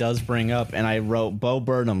that guy does bring up. And I wrote Bo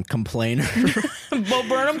Burnham complainer. Bo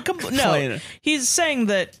Burnham no, he's saying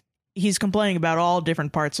that he's complaining about all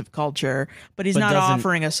different parts of culture, but he's not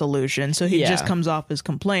offering a solution, so he just comes off as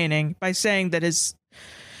complaining by saying that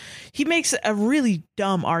he makes a really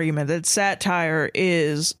dumb argument that satire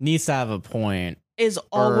needs to have a point, is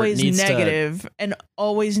always negative and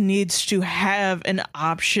always needs to have an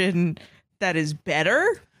option that is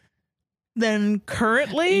better than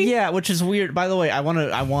currently. Yeah, which is weird. By the way, I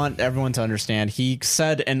want everyone to understand. He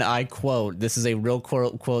said, and I quote, this is a real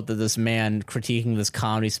quote that this man critiquing this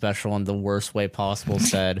comedy special in the worst way possible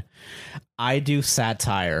said, "I do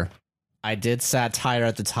satire. I did satire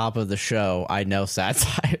at the top of the show. I know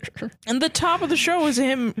satire." And the top of the show was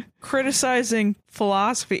him criticizing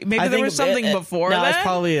philosophy. Maybe there was something before that. No, it's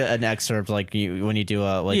probably an excerpt, like when you do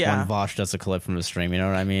when Vosh does a clip from the stream. You know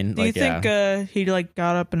what I mean? Do you think he like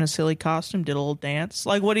got up in a silly costume, did a little dance?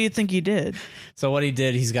 Like, what do you think he did? So what he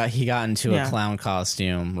did, he got into a clown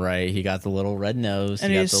costume, right? He got the little red nose,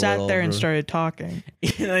 and he just sat there and started talking.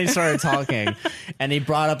 And then he started talking, and he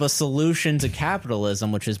brought up a solution to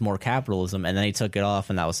capitalism, which is more capitalism, and then he took it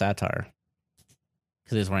off, and that was satire.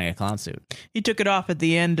 Because he was wearing a clown suit. He took it off at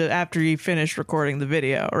the end after he finished recording the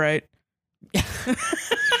video, right?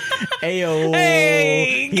 Ayo.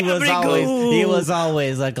 Hey, he was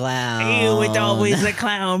always a clown. He was always a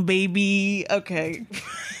clown, baby. Okay.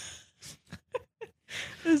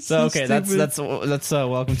 So okay, that's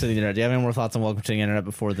Welcome to the Internet. Do you have any more thoughts on Welcome to the Internet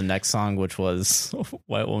before the next song, which was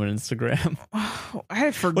White Woman Instagram?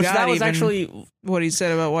 I forgot. Which that was actually what he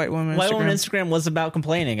said about white women. White Woman Instagram was about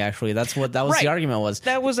complaining. Actually, that was the argument was.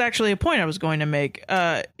 That was actually a point I was going to make.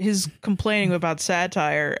 His complaining about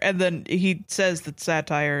satire, and then he says that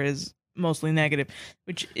satire is mostly negative,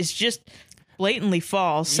 which is just blatantly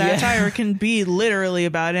false. Satire can be literally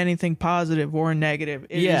about anything positive or negative.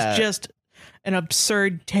 It is just an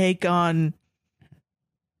absurd take on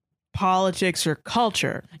politics or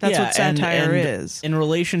culture. That's what satire is. In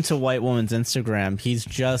relation to White Woman's Instagram,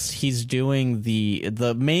 he's doing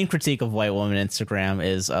the main critique of White Woman Instagram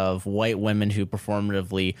is of white women who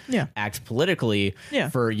performatively act politically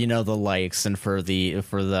for the likes and for the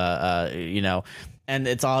and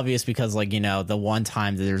it's obvious because the one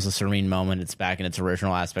time that there's a serene moment, it's back in its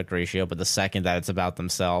original aspect ratio, but the second that it's about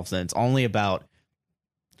themselves, and it's only about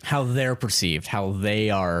how they're perceived, how they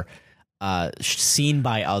are seen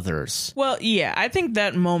by others. Well, yeah, I think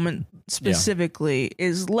that moment specifically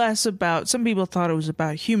is less about. Some people thought it was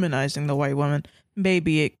about humanizing the white woman.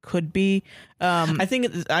 Maybe it could be. I think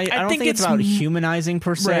I don't think it's about humanizing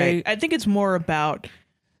per se. Right. I think it's more about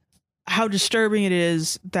how disturbing it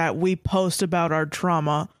is that we post about our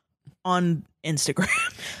trauma on Instagram.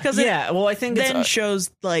 Because I think then shows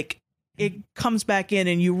it comes back in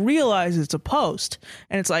and you realize it's a post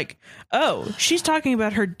and it's like, oh, she's talking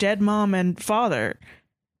about her dead mom and father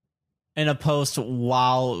in a post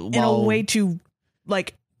while in a way to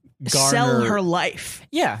sell her life.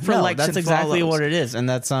 Yeah, for likes that's and exactly follows. what it is, and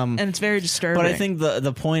that's And it's very disturbing. But I think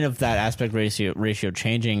the point of that aspect ratio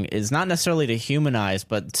changing is not necessarily to humanize,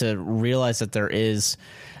 but to realize that there is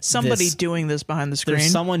somebody doing this behind the screen.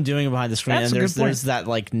 There's someone doing it behind the screen, That's and a good point. there's that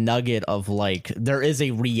like nugget of like there is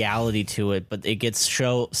a reality to it, but it gets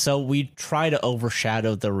so we try to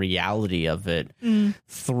overshadow the reality of it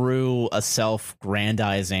through a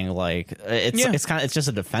self-grandizing like it's just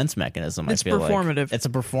a defense mechanism. It's I feel performative. like. It's a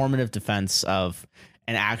performative defense of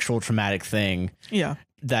an actual traumatic thing. Yeah.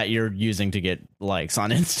 That you're using to get likes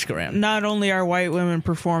on Instagram. Not only are white women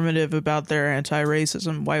performative about their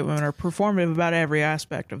anti-racism, white women are performative about every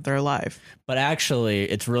aspect of their life. But actually,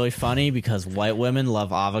 it's really funny because white women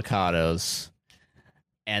love avocados,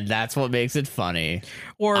 and that's what makes it funny.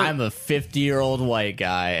 Or I'm a 50-year-old white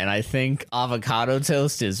guy, and I think avocado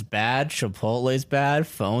toast is bad, Chipotle's bad,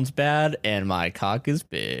 phone's bad, and my cock is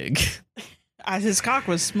big. His cock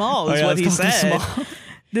was small, is Oh, yeah, what he his cock was said. small.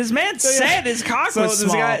 This man said his cock was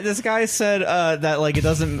small. This guy said that like it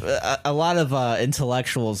doesn't. A lot of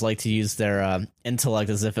intellectuals like to use their intellect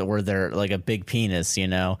as if it were their like a big penis, you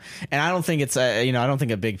know. And I don't think it's I don't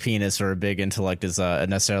think a big penis or a big intellect is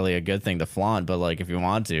necessarily a good thing to flaunt. But like if you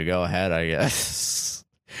want to, go ahead, I guess.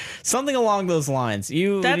 Something along those lines.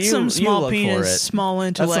 That's some small penis, small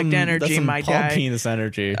intellect energy, that's some my small guy. penis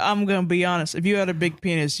energy. I'm gonna be honest. If you had a big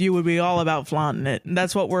penis, you would be all about flaunting it. And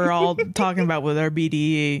that's what we're all talking about with our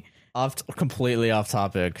BDE. Completely off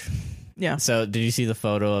topic. Yeah. So, did you see the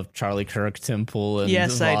photo of Charlie Kirk, Tim Pool, and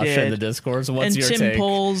Yes, I Vosh did. in the Discourse? What's And your Tim take?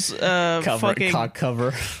 Pool's Cock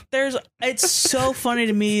cover. It's so funny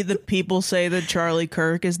to me that people say that Charlie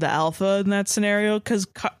Kirk is the alpha in that scenario because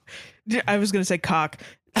I was gonna say cock.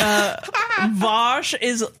 Vosh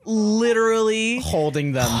is literally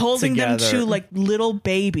holding them to like little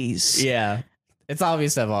babies. Yeah, it's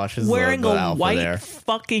obvious that Vosh is wearing the a alpha white there.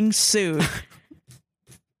 fucking suit,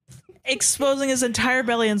 exposing his entire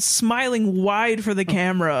belly and smiling wide for the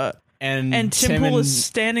camera. And Tim Pool is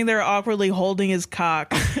standing there awkwardly holding his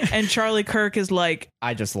cock, and Charlie Kirk is like,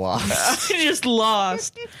 I just lost. he just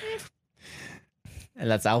lost. And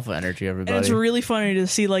that's alpha energy, everybody. And it's really funny to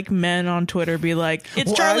see like men on Twitter be like, it's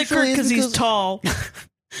Well, Charlie actually, Kirk it's because he's because- tall.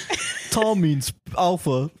 Tall means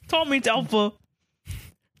alpha. Tall means alpha.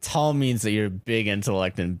 Tall means that you're big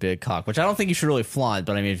intellect and big cock, which I don't think you should really flaunt,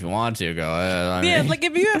 but I mean, if you want to, go ahead. Yeah, like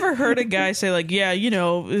if you ever heard a guy say like, yeah, you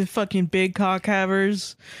know, fucking big cock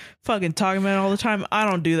havers, fucking talking about it all the time. I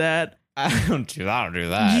don't do that. I don't do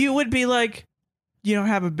that. You would be like, you don't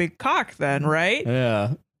have a big cock then, right?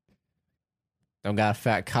 Yeah. Don't got a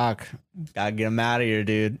fat cock. Gotta get him out of here,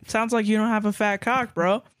 dude. Sounds like you don't have a fat cock,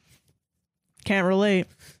 bro. Can't relate.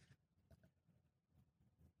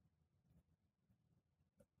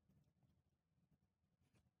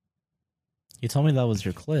 You told me that was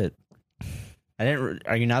your clit. I didn't.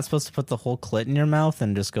 Are you not supposed to put the whole clit in your mouth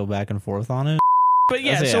and just go back and forth on it? But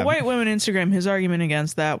yeah, so white women Instagram, his argument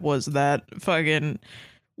against that was that fucking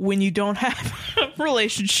when you don't have a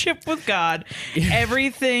relationship with God,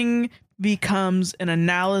 everything becomes an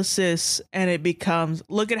analysis and it becomes,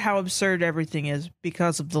 look at how absurd everything is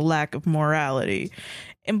because of the lack of morality.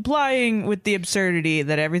 Implying with the absurdity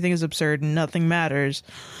that everything is absurd and nothing matters,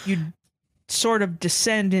 you sort of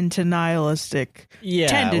descend into nihilistic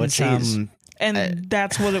tendencies. And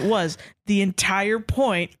that's what it was. The entire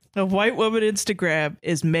point of white women Instagram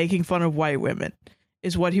is making fun of white women,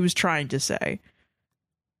 is what he was trying to say.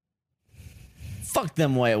 Fuck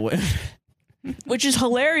them white women. Which is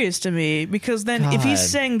hilarious to me, because then if he's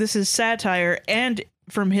saying this is satire and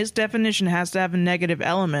from his definition has to have a negative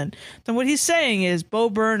element, then what he's saying is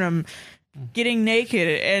Bo Burnham getting naked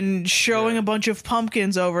and showing a bunch of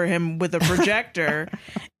pumpkins over him with a projector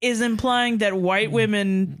is implying that white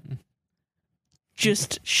women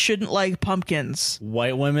just shouldn't like pumpkins.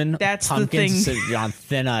 White women, that's pumpkins the thing. sit on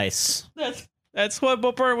thin ice. That's what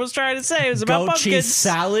Bo Burnham was trying to say. It was about goat pumpkins. cheese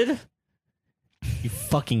salad. You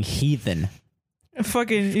fucking heathen.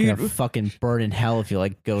 You're gonna fucking burn in hell if you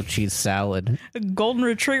like goat cheese salad. A golden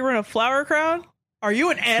retriever and a flower crown? Are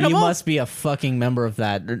you an animal? You must be a fucking member of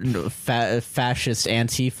that fascist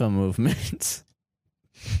Antifa movement.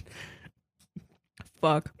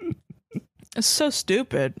 Fuck. It's so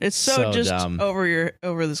stupid. It's so just dumb.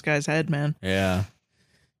 over this guy's head, man. Yeah.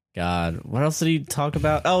 God. What else did he talk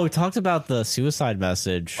about? Oh, he talked about the suicide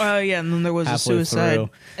message. Oh, yeah, and then there was a halfway suicide. through.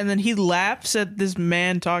 And then he laughs at this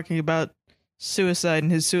man talking about suicide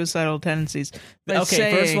and his suicidal tendencies.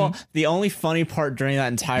 Okay, first of all, the only funny part during that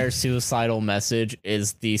entire suicidal message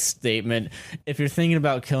is the statement, if you're thinking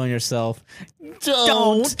about killing yourself,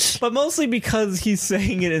 don't. But mostly because he's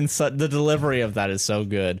saying it in the delivery of that is so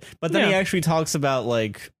good. But then he actually talks about,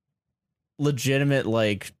 like, legitimate,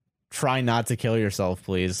 like, try not to kill yourself,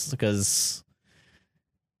 please, because...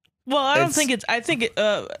 Well, I think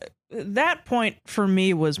that point for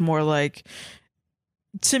me was more like,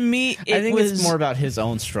 to me, it's more about his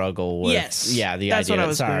own struggle with, yes, yeah, the that's idea. what I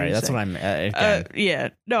was Sorry, that's say. what I'm, yeah,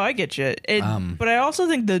 no, I get you. But I also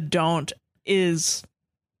think the don't is,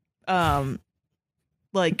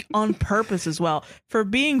 like, on purpose as well, for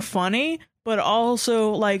being funny, but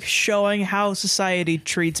also, like, showing how society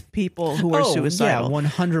treats people who are suicidal. Yeah,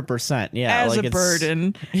 100%. Yeah, as like a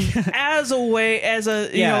burden, as a way, as a,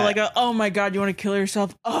 you know, like a, oh my God, you want to kill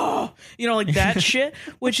yourself? Oh, you know, like that shit,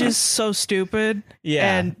 which is so stupid.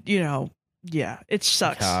 Yeah. And, you know, yeah, it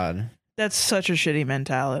sucks. God. That's such a shitty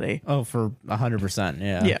mentality. Oh, for 100%.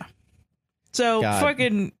 Yeah. Yeah. So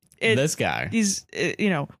fucking this guy. He's, you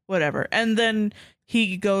know, whatever. And then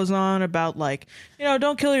he goes on about, like, you know,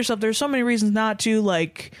 don't kill yourself. There's so many reasons not to,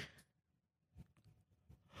 like,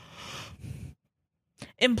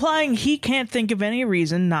 implying he can't think of any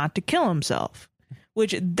reason not to kill himself,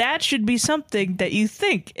 which that should be something that you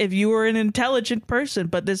think if you were an intelligent person.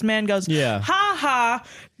 But this man goes, ha ha,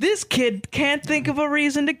 this kid can't think of a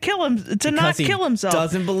reason to kill him, not kill himself.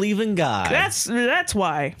 Doesn't believe in God. That's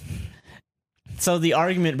why. So the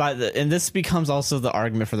argument and this becomes also the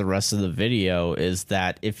argument for the rest of the video, is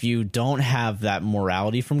that if you don't have that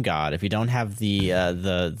morality from God, if you don't have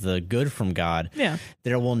the good from God,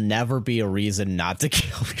 there will never be a reason not to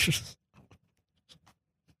kill yourself.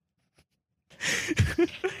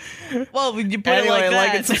 Well, when you put it like that.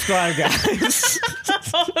 Like and subscribe, guys.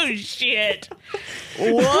 Oh shit!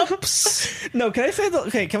 Whoops. No, can I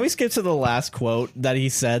say can we skip to the last quote that he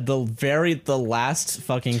said? The last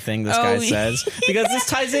fucking thing this guy says, because this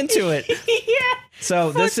ties into it. Yeah.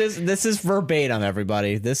 So this is verbatim,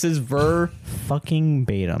 everybody. This is fucking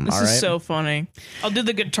batum. This is so funny. I'll do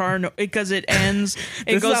the guitar because it ends.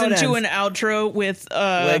 It goes into an outro with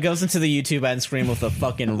it goes into the YouTube end screen with a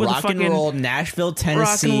fucking rock and roll Nashville,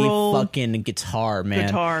 Tennessee fucking guitar, man.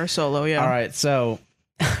 Guitar solo, yeah. All right, so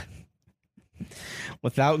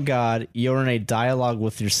without God, you're in a dialogue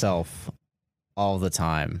with yourself all the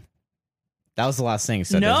time. That was the last thing he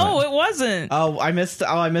said. No, it wasn't. I missed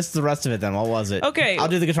the rest of it then. What was it? Okay. I'll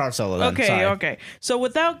do the guitar solo then. Okay. So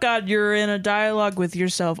without God, you're in a dialogue with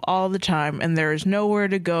yourself all the time, and there is nowhere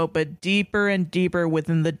to go but deeper and deeper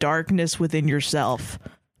within the darkness within yourself.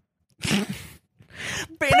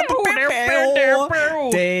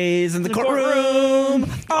 Days in the courtroom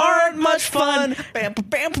aren't much fun.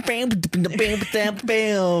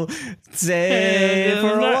 Stay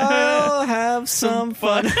for a while, have some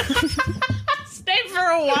fun. Stay for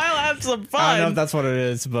a while, have some fun. I don't know if that's what it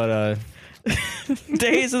is, but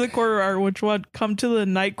Days in the court are which one? Come to the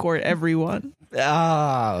night court, everyone.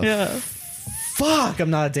 Yeah. Fuck, I'm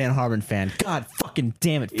not a Dan Harmon fan. God fucking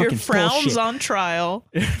damn it. Your fucking frowns bullshit. on trial.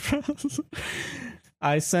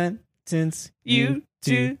 I sentence you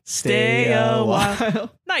to stay a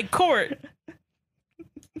while. Night court.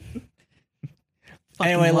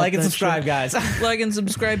 Anyway, like and subscribe, guys. Like and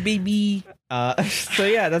subscribe, baby. So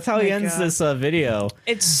yeah, that's how he ends this video.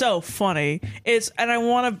 It's so funny. And I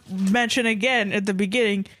want to mention again at the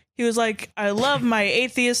beginning, he was like, I love my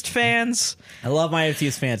atheist fans. I love my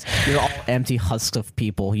atheist fans. You're all empty husks of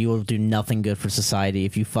people. You will do nothing good for society.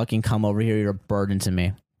 If you fucking come over here, you're a burden to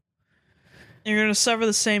me. You're going to suffer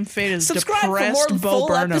the same fate as subscribe depressed for more Bo full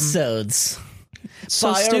Burnham. Episodes.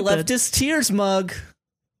 So Buy stupid. our leftist tears mug.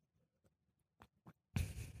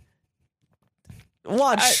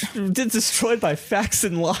 Watch. Destroyed by facts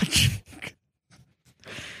and logic.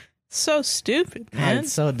 So stupid, man.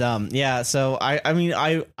 It's so dumb. Yeah, so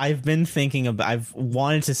I've been thinking about, I've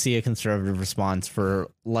wanted to see a conservative response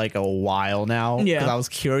for like a while now. Yeah. Because I was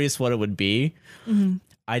curious what it would be. Mm-hmm.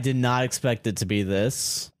 I did not expect it to be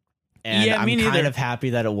this. And yeah, I'm kind of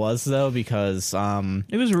happy that it was, though, because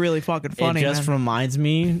it was really fucking funny. It just reminds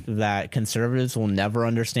me that conservatives will never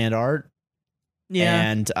understand art.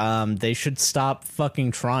 Yeah. And they should stop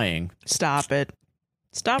fucking trying. Stop it.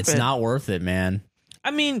 It's not worth it, man. I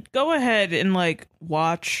mean, go ahead and like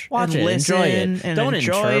watch and it, listen, enjoy it. and Don't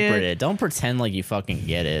interpret it. it. Don't pretend like you fucking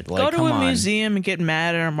get it. Like, go to a museum and get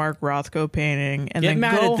mad at a Mark Rothko painting, and get then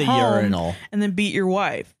mad go at the home urinal, and then beat your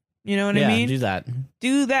wife. You know what I mean? Do that.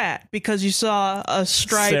 Do that because you saw a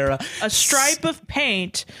stripe of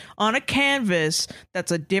paint on a canvas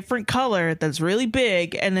that's a different color that's really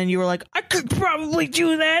big, and then you were like, I could probably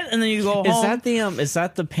do that, and then you go home. Is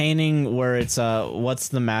that the painting where it's what's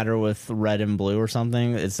the matter with red and blue or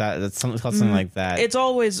something? That's something like that. It's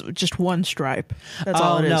always just one stripe. That's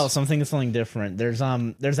all it is. No, something different. There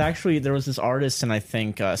was this artist, and I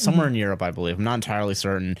think somewhere in Europe, I believe. I'm not entirely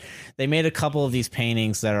certain. They made a couple of these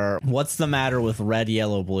paintings that are are what's the matter with red,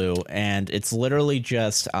 yellow, blue, and it's literally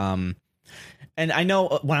just and I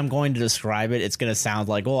know when I'm going to describe it, it's going to sound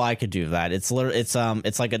like, well, I could do that. It's literally,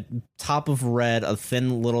 it's like a top of red, a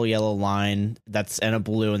thin little yellow line that's in a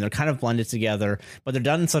blue, and they're kind of blended together, but they're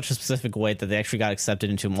done in such a specific way that they actually got accepted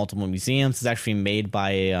into multiple museums. It's actually made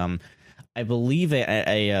by I believe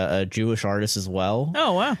a Jewish artist as well.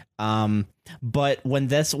 Oh wow. But when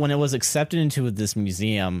it was accepted into this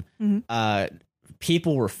museum,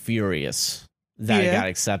 people were furious that it got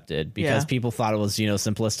accepted because people thought it was,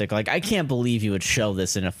 simplistic. Like, I can't believe you would show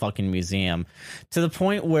this in a fucking museum, to the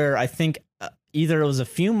point where I think either it was a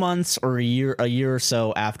few months or a year or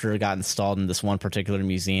so after it got installed in this one particular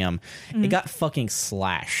museum, it got fucking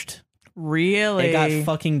slashed. Really? It got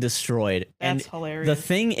fucking destroyed. That's and hilarious. The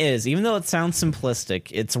thing is, even though it sounds simplistic,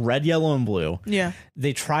 it's red, yellow, and blue. Yeah.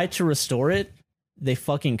 They tried to restore it. They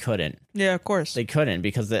fucking couldn't. Yeah, of course. They couldn't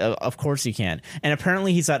because, of course, you can. And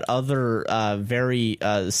apparently he's had other very,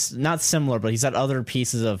 not similar, but he's had other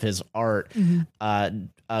pieces of his art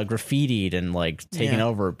graffitied and, like, taken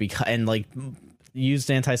over and, like,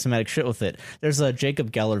 used anti-Semitic shit with it. There's a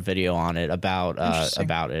Jacob Geller video on it about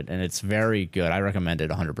it, and it's very good. I recommend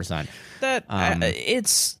it 100%. That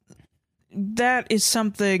is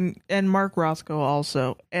something, and Mark Rothko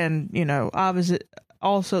also, and, obviously...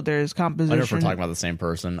 Also, there's composition. I wonder if we're talking about the same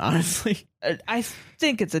person, honestly. I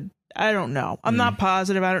think I don't know. I'm not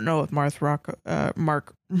positive. I don't know if Mark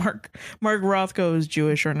Rothko is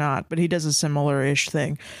Jewish or not, but he does a similar-ish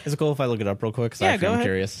thing. Is it cool if I look it up real quick? Yeah, go I'm ahead.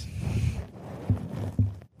 Curious.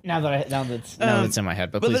 Now that it's in my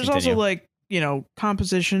head, but please there's continue. also, like,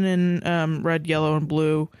 composition in red, yellow, and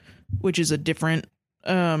blue, which is a different,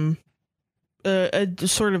 sort of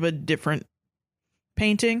a different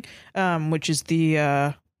painting, which is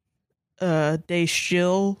the De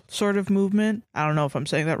Schill sort of movement. I don't know if I'm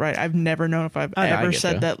saying that right. I've never known if I've ever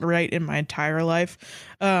said that right in my entire life.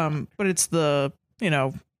 But it's the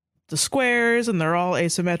squares, and they're all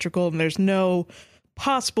asymmetrical, and there's no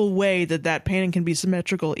possible way that painting can be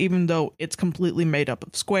symmetrical, even though it's completely made up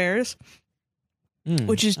of squares,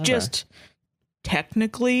 which is just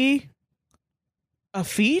technically a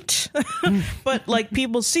feat. But, like,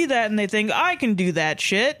 people see that and they think, I can do that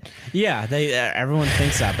shit. Yeah, everyone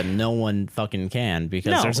thinks that, but no one fucking can,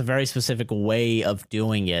 because there's a very specific way of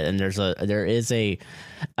doing it, and there is a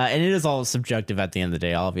and it is all subjective at the end of the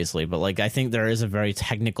day, obviously, but, like, I think there is a very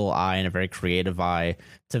technical eye and a very creative eye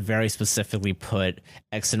to very specifically put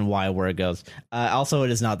X and Y where it goes. Also,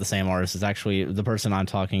 it is not the same artist. It's actually, the person I'm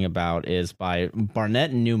talking about is by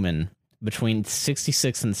Barnett Newman, between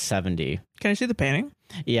 66 and 70. Can I see the painting?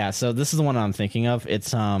 Yeah, so this is the one I'm thinking of.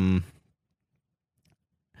 It's the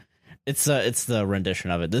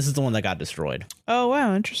rendition of it. This is the one that got destroyed. Oh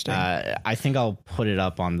wow, interesting. I think I'll put it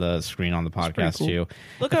up on the screen on the podcast cool. too.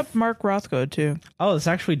 Look up Mark Rothko too. Oh, this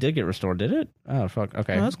actually did get restored, did it? Oh fuck.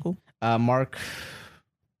 Okay. Oh, that's cool. Mark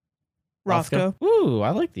Rothko. Ooh,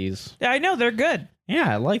 I like these. Yeah, I know, they're good.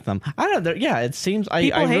 Yeah, I like them. I don't know. Yeah, it seems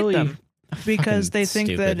people I hate really them because they think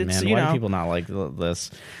stupid, that it's, man. Why do people not like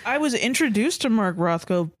this? I was introduced to Mark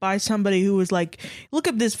Rothko by somebody who was like, look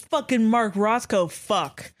at this fucking Mark Rothko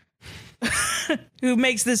fuck. Who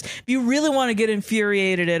makes this? If you really want to get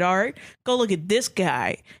infuriated at art, go look at this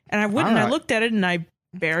guy. And I went and I looked at it, and I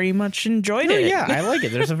very much enjoyed it. Yeah, I like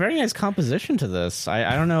it. There's a very nice composition to this.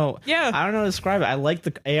 I don't know. Yeah, I don't know how to describe it. I like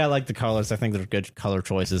the colors. I think they're good color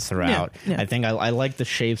choices throughout. Yeah. I think I like the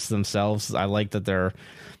shapes themselves. I like that they're.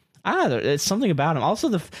 It's something about them.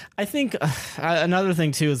 Also, I think another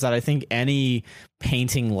thing too is that I think any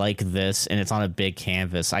painting like this, and it's on a big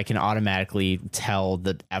canvas, I can automatically tell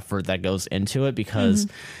the effort that goes into it, because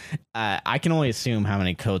I can only assume how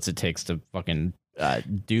many coats it takes to fucking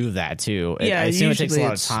do that too. Yeah, I assume it takes a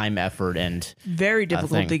lot of time, effort, and very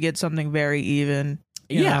difficult to get something very even.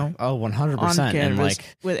 You know, 100%. On canvas, and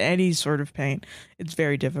like with any sort of paint, it's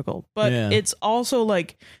very difficult. But it's also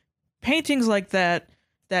like paintings like that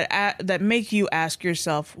make you ask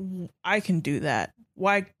yourself, I can do that.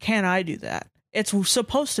 Why can't I do that? It's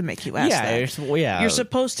supposed to make you ask that. You're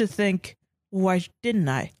supposed to think, why didn't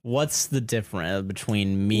I? What's the difference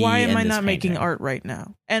between me Why and am I this not making painting? art right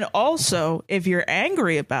now? And also, if you're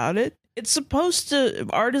angry about it,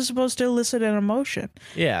 art is supposed to elicit an emotion.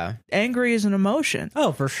 Yeah. Angry is an emotion.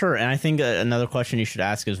 Oh, for sure. And I think another question you should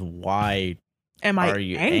ask is, why am I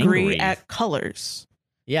angry at colors?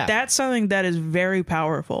 Yeah. That's something that is very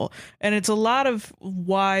powerful. And it's a lot of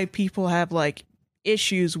why people have like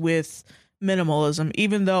issues with minimalism,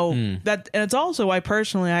 even though and it's also why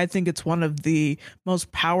personally I think it's one of the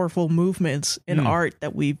most powerful movements in art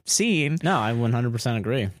that we've seen. No, I 100%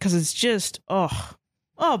 agree. Because it's just,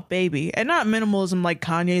 Oh, baby. And not minimalism like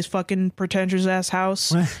Kanye's fucking pretentious ass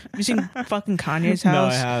house. Have you seen fucking Kanye's house? No,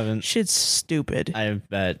 I haven't. Shit's stupid. I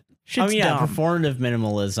bet. Shit's dumb. Performative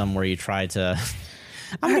minimalism where you try to...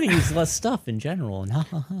 I'm going to use less stuff in general.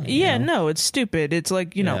 And no, it's stupid. It's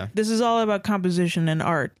like, you know, this is all about composition and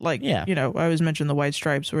art. Like, you know, I always mention the White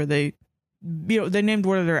Stripes where they, you know, they named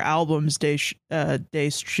one of their albums Day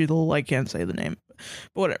Shidel. I can't say the name,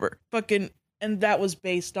 but whatever. Fucking, and that was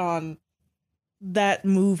based on that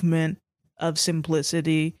movement of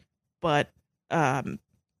simplicity, but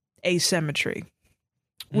asymmetry,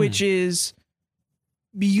 which is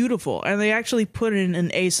beautiful. And they actually put in an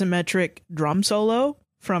asymmetric drum solo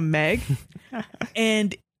from Meg.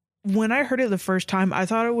 And when I heard it the first time, I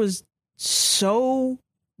thought it was so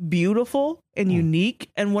beautiful and unique,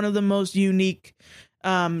 and one of the most unique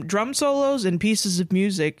drum solos and pieces of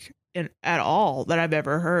music at all that I've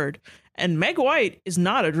ever heard. And Meg White is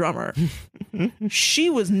not a drummer.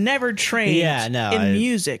 She was never trained in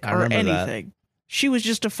music or anything. That. She was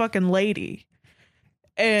just a fucking lady.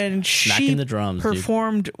 And she the drums,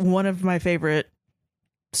 performed one of my favorite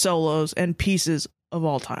solos and pieces of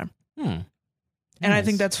all time. And I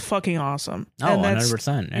think that's fucking awesome. Oh, and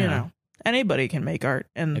 100%. Yeah. You know, anybody can make art.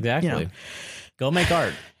 And exactly. You know, go make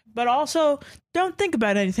art. But also, don't think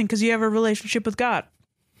about anything because you have a relationship with God.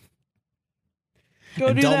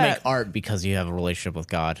 Don't make art because you have a relationship with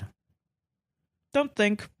God. Don't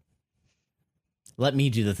think. Let me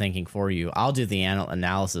do the thinking for you. I'll do the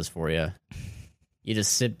analysis for you. You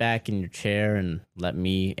just sit back in your chair and let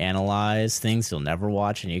me analyze things you'll never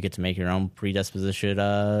watch, and you get to make your own predisposition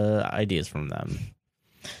ideas from them.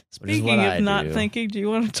 Speaking of not thinking, do you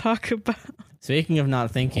want to talk about... Speaking of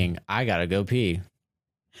not thinking, I gotta go pee.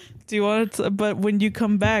 Do you want to... But when you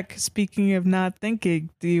come back, speaking of not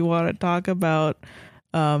thinking, do you want to talk about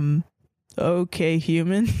OK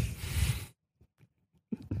Human?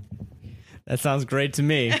 That sounds great to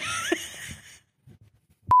me.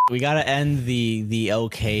 We gotta end the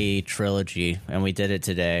OK trilogy, and we did it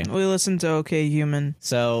today. We listened to OK Human.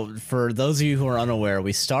 So, for those of you who are unaware,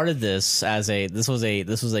 we started this as this was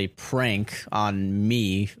a prank on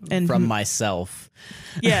me from myself.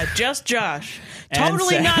 Yeah, just Josh.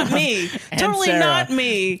 Totally not me. Totally Sarah. not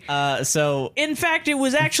me. So, in fact, it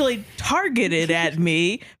was actually targeted at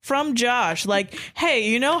me from Josh. Like, hey,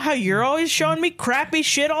 you know how you're always showing me crappy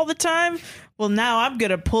shit all the time? Well, now I'm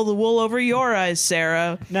gonna pull the wool over your eyes,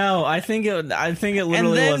 Sarah. No, I think it literally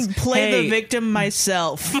and then was, play the victim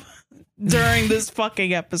myself during this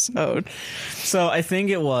fucking episode. So I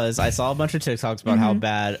think it was. I saw a bunch of TikToks about how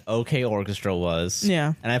bad OK Orchestra was.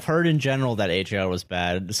 Yeah, and I've heard in general that AJR was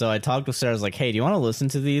bad. So I talked with Sarah. I was like, "Hey, do you want to listen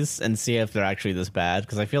to these and see if they're actually this bad?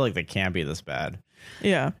 Because I feel like they can't be this bad."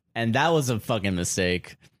 Yeah, and that was a fucking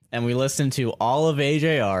mistake. And we listened to all of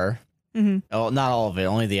AJR. Oh, not all of it,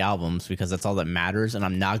 only the albums, because that's all that matters. And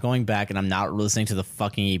I'm not going back, and I'm not listening to the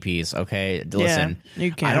fucking EPs. Okay, listen,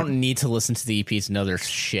 you can't. I don't need to listen to the EPs to know they're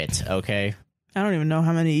shit. Okay, I don't even know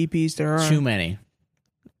how many EPs there are. Too many.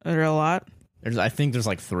 Are there a lot? I think there's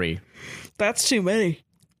like 3. That's too many,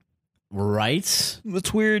 right?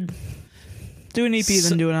 It's weird. Do an EP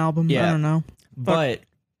then do an album. Yeah, I don't know, but.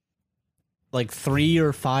 Like 3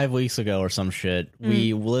 or 5 weeks ago or some shit,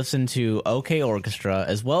 we listened to OK Orchestra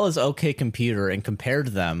as well as OK Computer and compared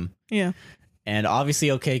them. Yeah. And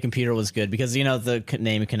obviously OK Computer was good because, you know, the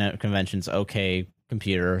name convention's OK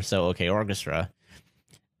Computer, so OK Orchestra.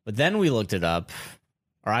 But then we looked it up,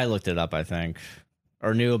 or I looked it up, I think,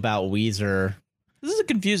 or knew about Weezer. This is a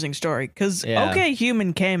confusing story because OK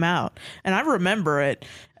Human came out, and I remember it,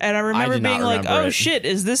 and I remember being like, "Oh shit,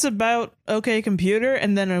 is this about OK Computer?"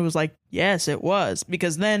 And then it was like, "Yes, it was,"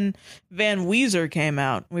 because then Van Weezer came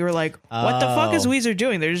out. We were like, "What the fuck is Weezer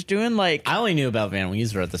doing? They're just doing like." I only knew about Van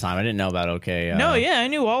Weezer at the time. I didn't know about OK. No, yeah, I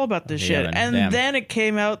knew all about this shit, and then it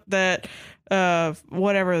came out that.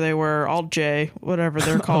 Whatever they were, Alt J, whatever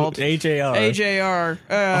they're called. AJR.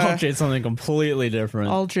 Alt J is something completely different.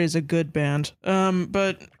 Alt J is a good band.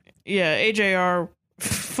 But yeah, AJR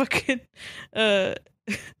fucking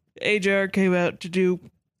AJR came out to do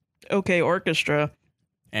OK Orchestra.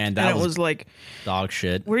 And that was like dog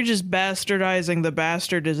shit. We're just bastardizing the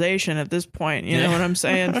bastardization at this point. You know what I'm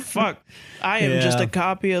saying? Fuck. I am just a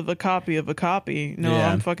copy of a copy of a copy. You know what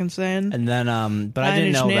I'm fucking saying? And then, but I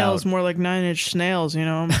didn't know 9 Inch Nails more like 9 Inch Snails. You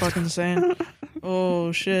know what I'm fucking saying?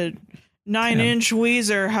 Oh shit. 9 Inch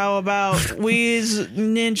Weezer. How about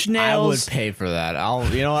Inch Nails? I would pay for that.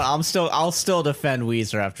 You know what? I'll still defend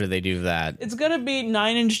Weezer after they do that. It's gonna be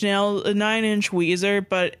 9 Inch Nails, 9 Inch Weezer,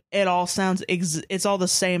 but it all sounds. It's all the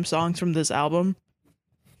same songs from this album.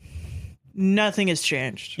 Nothing has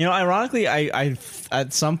changed. You know, ironically, I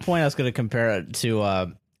at some point I was going to compare it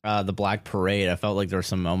to the Black Parade. I felt like there were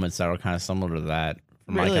some moments that were kind of similar to that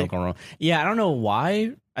from My Really? Chemical Romance. Yeah, I don't know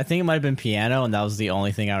why. I think it might have been piano, and that was the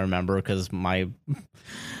only thing I remember because my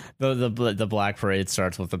the Black Parade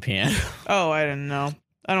starts with the piano. Oh, I didn't know.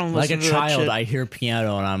 I don't Like listen a to that child, shit. I hear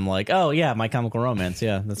piano, and I'm like, oh yeah, My Chemical Romance.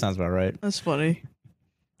 Yeah, that sounds about right. That's funny.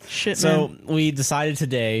 Shit, So man. we decided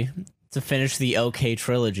today to finish the OK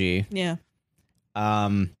trilogy. Yeah.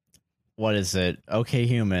 What is it? OK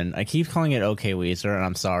Human. I keep calling it OK Weezer, and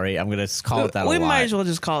I'm sorry. I'm gonna call it that. We a lot. might as well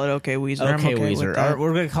just call it OK Weezer. I'm OK okay with Weezer. that.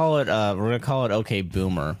 We're gonna call it OK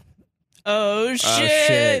Boomer. Oh shit.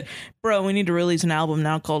 Shit. Bro, we need to release an album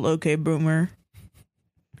now called OK Boomer.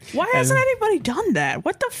 Why hasn't anybody done that?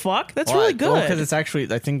 What the fuck? That's really good. Because it's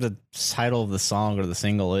actually, I think the title of the song or the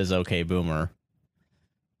single is OK Boomer.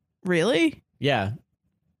 Really? Yeah.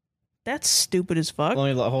 That's stupid as fuck.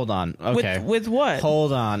 Hold on. Okay. With what?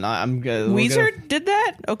 Hold on. I'm good. Weezer did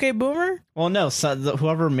that? OK Boomer? Well, no.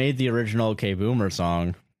 Whoever made the original OK Boomer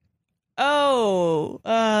song. Oh,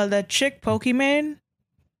 that chick Pokimane?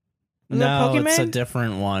 Was that No, Pokimane? it's a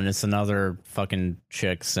different one. It's another fucking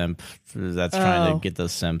chick simp that's trying to get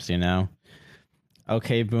those simps, you know?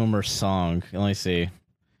 OK Boomer song. Let me see.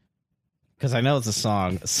 Because I know it's a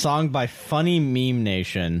song. A song by Funny Meme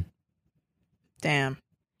Nation. Damn.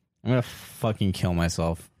 I'm going to fucking kill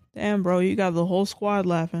myself. Damn, bro, you got the whole squad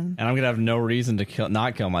laughing. And I'm going to have no reason to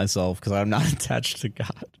not kill myself because I'm not attached to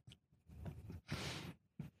God.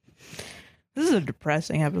 This is a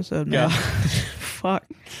depressing episode, man. Yeah. Fuck.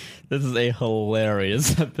 This is a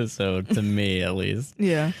hilarious episode to me, at least.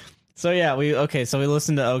 Yeah. So yeah, we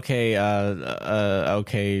listened to OK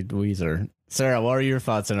Weezer. Sarah, what are your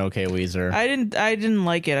thoughts on OK Weezer? I didn't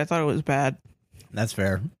like it. I thought it was bad. That's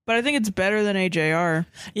fair. But I think it's better than AJR.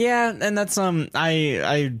 Yeah, and that's I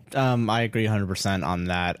agree 100% on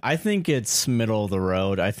that. I think it's middle of the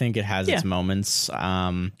road. I think it has its moments.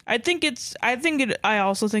 I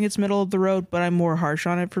also think it's middle of the road, but I'm more harsh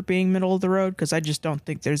on it for being middle of the road because I just don't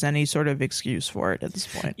think there's any sort of excuse for it at this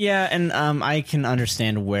point. Yeah, and I can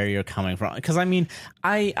understand where you're coming from because I mean,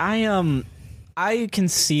 I can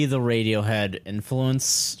see the Radiohead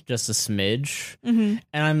influence just a smidge, and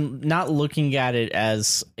I'm not looking at it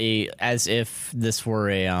as if this were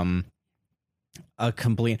a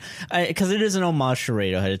complete because it is an homage to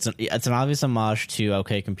Radiohead. It's an obvious homage to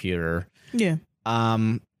OK Computer. Yeah.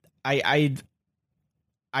 I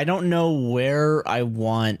don't know where I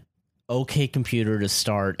want OK Computer to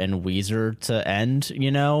start and Weezer to end,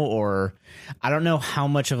 you know, or I don't know how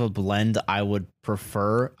much of a blend I would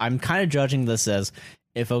prefer. I'm kind of judging this as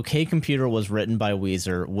if OK Computer was written by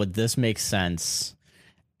Weezer, would this make sense?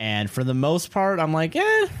 And for the most part, I'm like,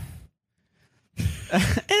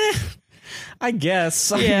 I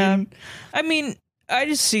guess. Yeah. I mean, I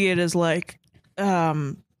just see it as like,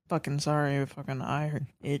 fucking sorry, fucking eye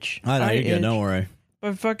itch. I know, you're good, don't worry.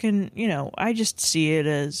 But fucking, you know, I just see it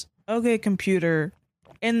as OK Computer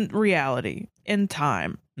in reality, in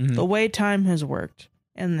time, the way time has worked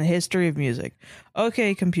in the history of music.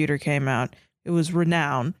 OK Computer came out. It was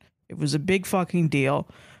renowned. It was a big fucking deal.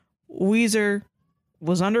 Weezer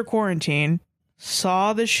was under quarantine,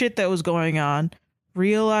 saw the shit that was going on,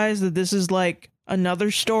 realized that this is like another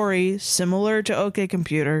story similar to OK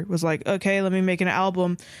Computer, was like, okay, let me make an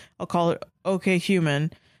album. I'll call it OK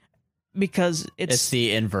Human. Because it's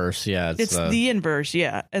the inverse, yeah. It's the inverse,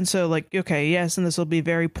 yeah. And so, like, okay, yes, and this will be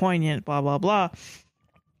very poignant, blah, blah, blah.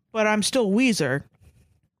 But I'm still Weezer.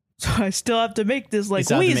 So I still have to make this like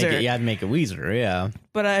Weezer. You had to make it Weezer, yeah.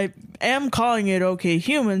 But I am calling it OK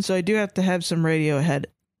Human, so I do have to have some Radiohead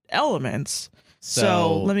elements.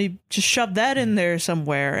 So let me just shove that in there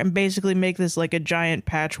somewhere and basically make this like a giant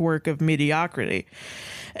patchwork of mediocrity.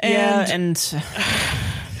 And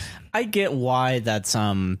I get why that's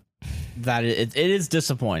that it is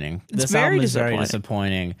disappointing. This album is very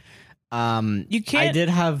disappointing. You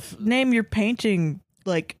can't name your painting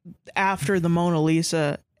like after the Mona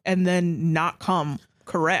Lisa and then not come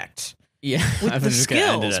correct. Yeah, with the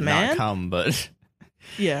skills, man. Not come, but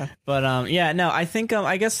yeah, but yeah, no, I think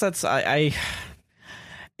I guess that's I.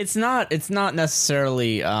 It's not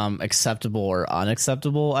necessarily acceptable or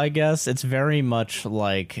unacceptable. I guess it's very much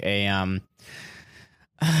like a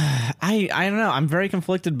I don't know. I'm very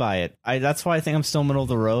conflicted by it. That's why I think I'm still middle of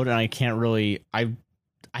the road, and I can't really. I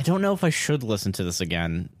don't know if I should listen to this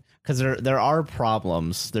again because there are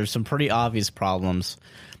problems. There's some pretty obvious problems.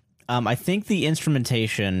 I think the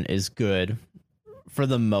instrumentation is good for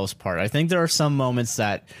the most part. I think there are some moments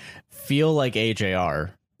that feel like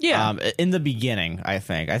AJR. Yeah. In the beginning, I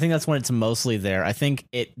think that's when it's mostly there. I think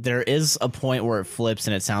there is a point where it flips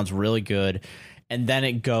and it sounds really good, and then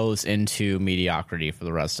it goes into mediocrity for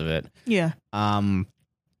the rest of it. Yeah.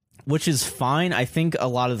 Which is fine. I think a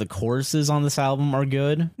lot of the choruses on this album are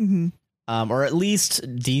good, or at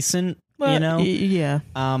least decent. Well, you know, yeah.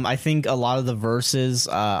 I think a lot of the verses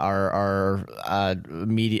are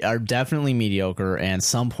definitely mediocre, and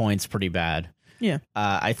some points pretty bad. Yeah.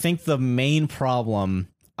 I think the main problem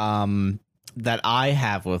that I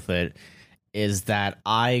have with it is that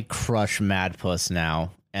I crush Mad Puss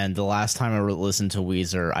now, and the last time I listened to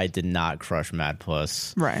Weezer, I did not crush Mad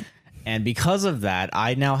Puss. Right. And because of that,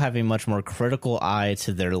 I now have a much more critical eye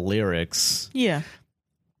to their lyrics. Yeah.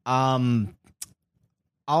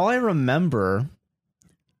 All I remember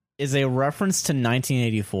is a reference to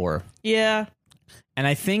 1984. Yeah. And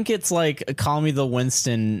I think it's like Call Me the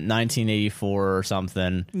Winston 1984 or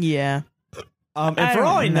something. Yeah. And for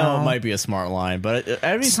all I know, it might be a smart line, but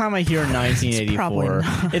every time I hear 1984,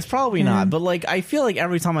 it's probably not. But like, I feel like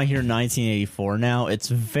every time I hear 1984 now, it's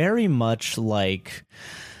very much like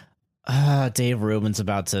Dave Rubin's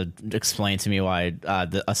about to explain to me why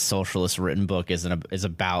a socialist written book is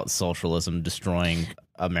about socialism destroying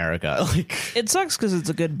America. Like, it sucks because it's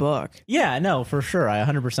a good book. Yeah, no, for sure. I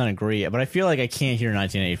 100% agree. But I feel like I can't hear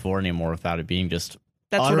 1984 anymore without it being just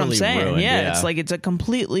That's what I'm saying. Ruined. Yeah, it's like it's a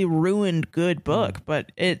completely ruined good book,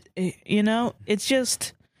 but it you know, it's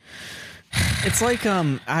just it's like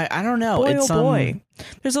I don't know. Boy, it's oh boy.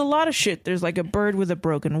 There's a lot of shit. There's like a bird with a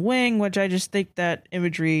broken wing, which I just think that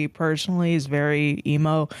imagery personally is very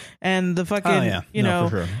emo. And the fucking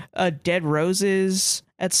Dead Roses.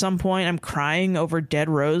 At some point, I'm crying over Dead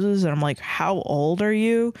Roses, and I'm like, "How old are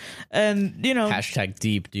you?" And you know, hashtag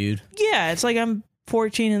deep, dude. Yeah, it's like I'm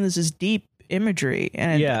 14, and this is deep imagery,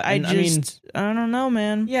 and I don't know,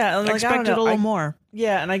 man. Yeah, I expected a little more.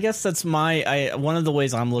 Yeah, and I guess that's one of the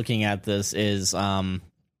ways I'm looking at this is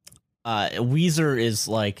Weezer is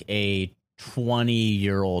like a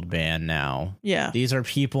 20-year-old band now. Yeah, these are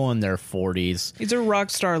people in their 40s. These are rock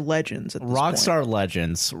star legends.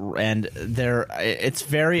 Legends, and it's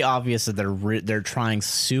very obvious that they're trying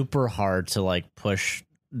super hard to like push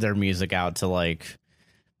their music out to like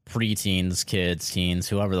preteens, kids, teens,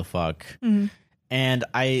 whoever the fuck. And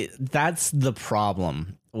that's the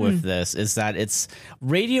problem with this, is that it's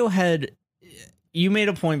Radiohead. You made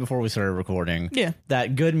a point before we started recording,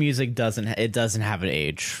 that good music doesn't have an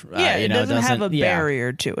age. It doesn't have a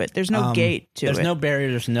barrier to it. There's no gate to it. There's no barrier.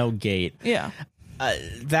 There's no gate. Yeah.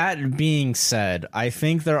 That being said, I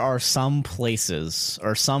think there are some places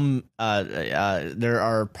or some there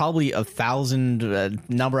are probably 1,000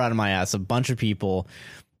 number out of my ass, a bunch of people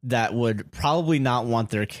that would probably not want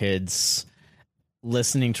their kids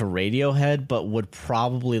listening to Radiohead, but would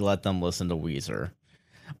probably let them listen to Weezer.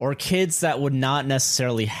 Or kids that would not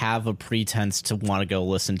necessarily have a pretense to want to go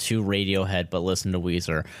listen to Radiohead, but listen to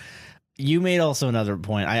Weezer. You made also another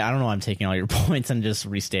point. I don't know. I'm taking all your points and just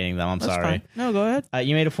restating them. That's sorry. Fine. No, go ahead.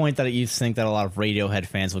 You made a point that you think that a lot of Radiohead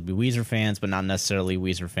fans would be Weezer fans, but not necessarily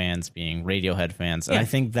Weezer fans being Radiohead fans. And I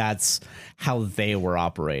think that's how they were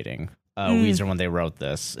operating. Weezer, when they wrote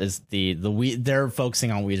this, is they're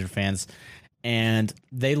focusing on Weezer fans. And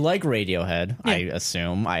they like Radiohead, I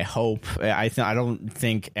assume. I hope. I don't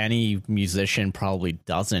think any musician probably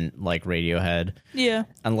doesn't like Radiohead. Yeah.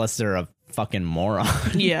 Unless they're a fucking moron.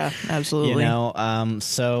 Yeah, absolutely. You know?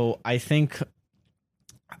 So I think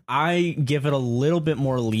I give it a little bit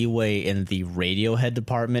more leeway in the Radiohead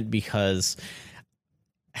department because,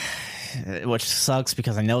 which sucks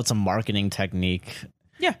because I know it's a marketing technique.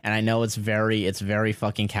 Yeah. And I know it's very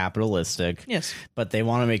fucking capitalistic. Yes. But they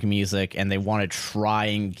want to make music and they want to try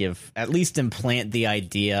and at least implant the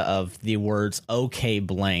idea of the words okay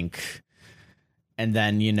blank. And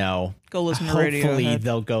then, you know, go listen to hopefully Radiohead.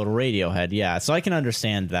 They'll go to Radiohead. Yeah. So I can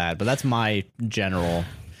understand that. But that's my general.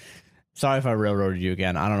 Sorry if I railroaded you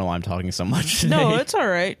again. I don't know why I'm talking so much today. No, it's all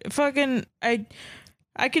right. Fucking I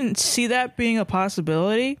can see that being a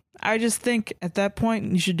possibility. I just think at that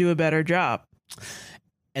point you should do a better job.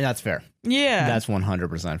 And that's fair. Yeah. That's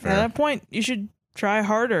 100% fair. At that point, you should try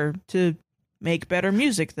harder to make better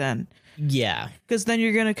music then. Yeah. Because then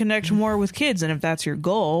you're going to connect more with kids. And if that's your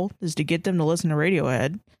goal, is to get them to listen to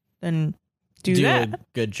Radiohead, then do that. A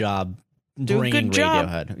good job do bringing a good job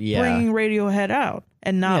Radiohead. Yeah. Bringing Radiohead out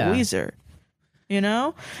and not Weezer. You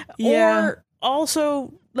know? Yeah. Or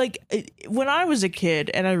also, like, when I was a kid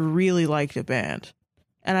and I really liked a band,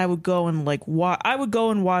 and I would go and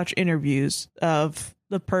watch interviews of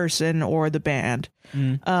the person or the band,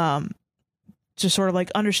 to sort of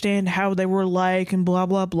like understand how they were like and blah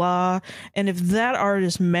blah blah. And if that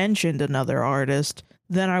artist mentioned another artist,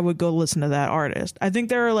 then I would go listen to that artist. I think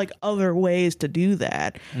there are like other ways to do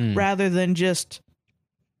that rather than just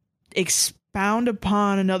expound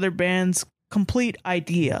upon another band's complete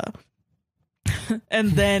idea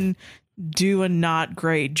and then do a not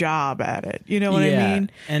great job at it. You know what I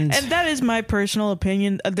mean? And that is my personal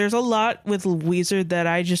opinion. There's a lot with Weezer that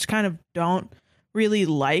I just kind of don't really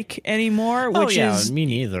like anymore, which is me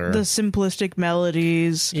neither. The simplistic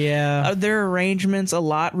melodies. Their arrangements a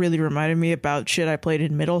lot really reminded me about shit I played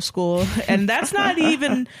in middle school. And that's not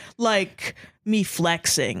even like me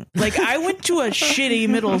flexing. Like, I went to a shitty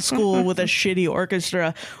middle school with a shitty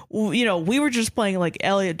orchestra. You know, we were just playing like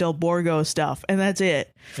Elliot Del Borgo stuff, and that's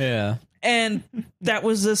it. Yeah. And that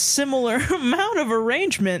was a similar amount of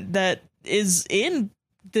arrangement that is in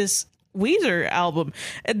this Weezer album.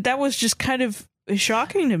 And that was just kind of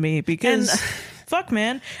shocking to me because fuck,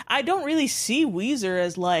 man, I don't really see Weezer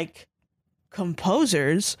as like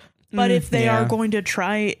composers. But if they are going to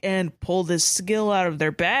try and pull this skill out of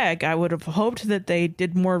their bag, I would have hoped that they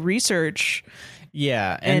did more research.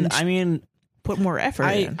 Yeah, and I mean, put more effort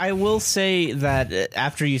in. I will say that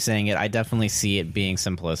after you saying it, I definitely see it being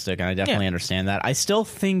simplistic, and I definitely understand that. I still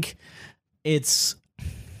think it's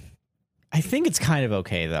kind of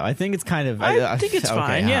okay, though. I think it's kind of... I think it's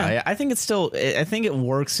fine, yeah. I think it's still... I think it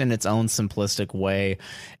works in its own simplistic way.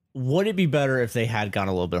 Would it be better if they had gone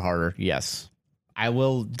a little bit harder? Yes. I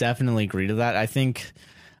will definitely agree to that. I think,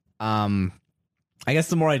 I guess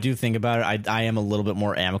the more I do think about it, I am a little bit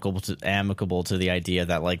more amicable to the idea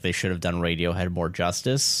that like they should have done Radiohead more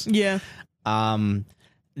justice. Yeah.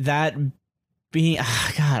 That being,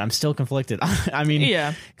 God, I'm still conflicted. I mean,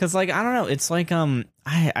 yeah, because like I don't know, it's like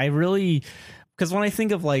I really, because when I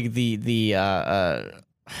think of like the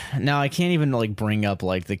now I can't even like bring up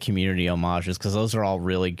like the Community homages because those are all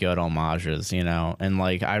really good homages, you know, and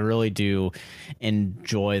like I really do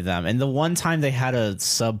enjoy them. And the one time they had a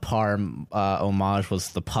subpar homage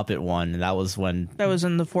was the Puppet one, and that was in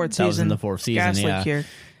the fourth season. That was in the fourth season. Gaslight Cure.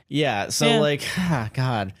 Yeah. So like,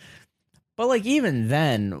 God, but like even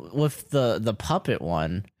then with the Puppet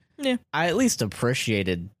one, I at least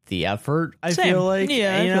appreciated the effort. I feel like, you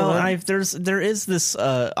know, there is this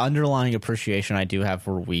underlying appreciation I do have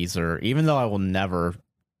for Weezer, even though I will never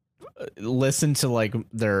listen to like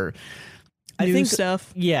their new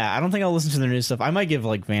stuff. Yeah, I don't think I'll listen to their new stuff. I might give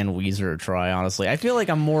like Van Weezer a try. Honestly, I feel like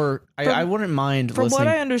I'm more. I wouldn't mind. From what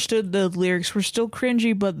I understood, the lyrics were still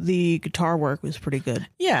cringy, but the guitar work was pretty good.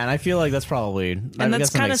 Yeah, and I feel like that's probably, and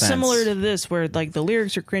that's kind of similar to this, where like the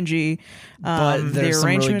lyrics are cringy, but there's some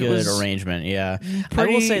really good arrangement. Yeah, I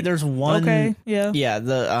will say there's one. Okay, yeah,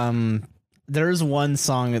 there's one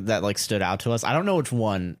song that like stood out to us. I don't know which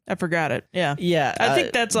one. I forgot it. Yeah. Yeah. I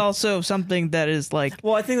think that's also something that is like...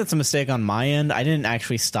 Well, I think that's a mistake on my end. I didn't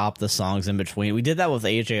actually stop the songs in between. We did that with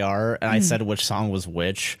AJR, and I said which song was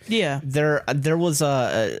which. Yeah. There was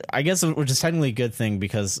I guess, which is technically a good thing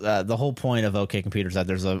because the whole point of OK Computer is that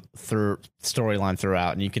there's a storyline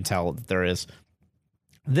throughout, and you can tell that there is.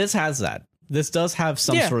 This has that. This does have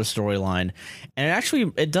some sort of storyline,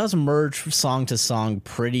 and it does merge song to song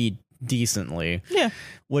pretty decently,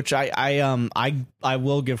 which I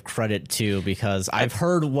will give credit to because I've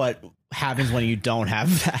heard what happens when you don't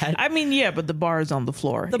have that. I mean, but the bar is on the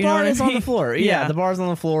floor. The bar is on the floor. Yeah, the bar is on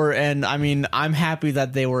the floor, and I mean, I'm happy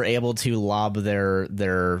that they were able to lob their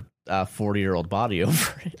 40-year-old body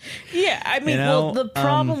over it. Yeah, I mean, well, the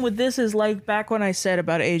problem with this is like back when I said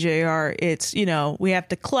about AJR, it's, you know, we have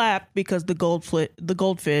to clap because the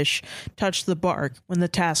goldfish touched the bark when the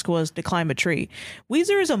task was to climb a tree.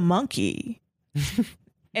 Weezer is a monkey,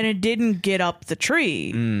 and it didn't get up the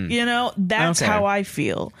tree. You know, that's how I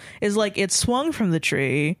feel. Is like it swung from the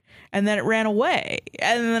tree and then it ran away,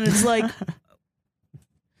 and then it's like.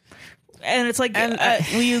 And it's like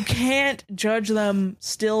you can't judge them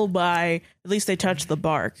still by at least they touch the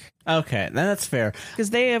bark. Okay, that's fair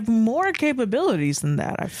because they have more capabilities than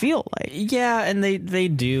that. I feel like and they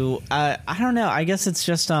do. I don't know. I guess it's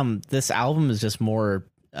just this album is just more.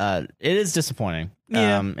 It is disappointing.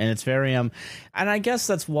 And it's very and I guess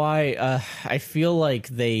that's why I feel like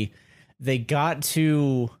they got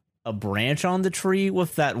to a branch on the tree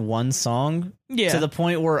with that one song to the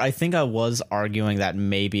point where I think I was arguing that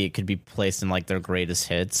maybe it could be placed in like their greatest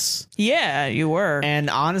hits. Yeah, you were. And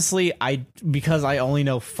honestly, because I only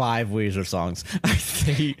know 5 Weezer songs, I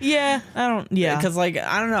think. Because like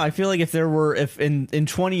I don't know, I feel like if in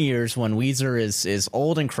 20 years when Weezer is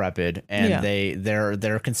old and decrepit and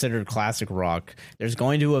they're considered classic rock, there's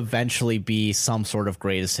going to eventually be some sort of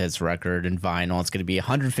greatest hits record in vinyl. It's going to be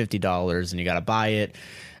 $150 and you got to buy it.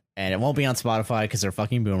 and it won't be on Spotify because they're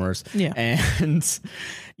fucking boomers. Yeah. And,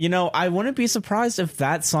 you know, I wouldn't be surprised if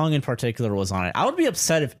that song in particular was on it. I would be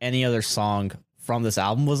upset if any other song from this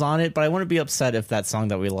album was on it, but I wouldn't be upset if that song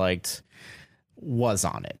that we liked was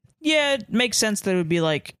on it. Yeah, it makes sense that it would be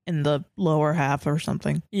like in the lower half or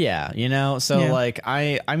something. Yeah, you know, so Yeah. like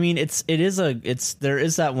I mean there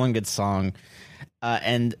is that one good song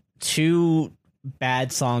and two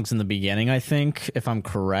bad songs in the beginning, I think, if I'm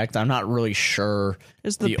correct. I'm not really sure.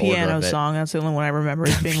 It's the order piano of it. song. That's the only one I remember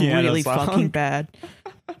as being Piano really song? fucking bad.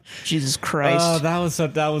 Jesus Christ. Oh,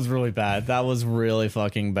 that was really bad. That was really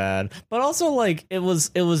fucking bad. But also like it was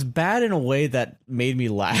bad in a way that made me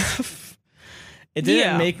laugh. It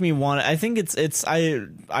didn't make me want. I think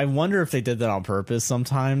I wonder if they did that on purpose.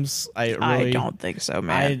 Sometimes I don't think so,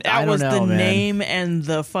 man. I That don't was know, the man. name and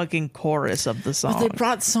the fucking chorus of the song. But they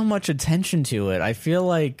brought so much attention to it. I feel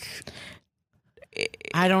like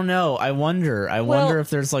I don't know. I wonder if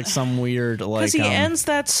there's like some weird like because he ends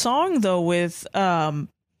that song though with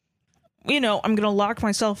you know, I'm gonna lock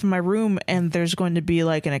myself in my room and there's going to be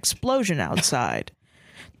like an explosion outside.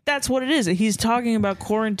 That's what it is. He's talking about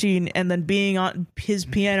quarantine and then being on his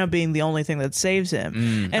piano being the only thing that saves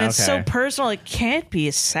him. And it's so personal, it can't be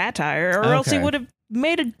a satire, or else he would have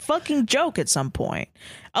made a fucking joke at some point.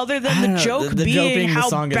 Other than the joke being how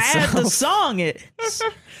bad the song is.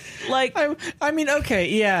 Like, I mean, okay,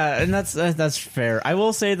 yeah, and that's fair. I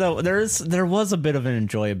will say though, there was a bit of an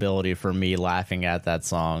enjoyability for me laughing at that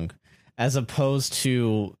song, as opposed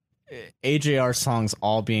to AJR songs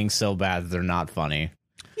all being so bad that they're not funny.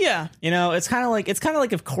 yeah. You know, it's kind of like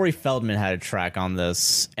if Corey Feldman had a track on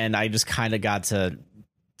this, and I just kind of got to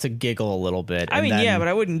giggle a little bit. I mean, yeah, but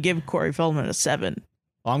I wouldn't give Corey Feldman a 7.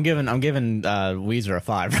 Well, I'm giving Weezer a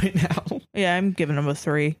 5 right now. Yeah, I'm giving him a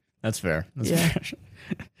 3. That's fair. That's Yeah. fair.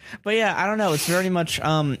 But yeah, I don't know. It's very much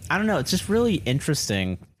I don't know. It's just really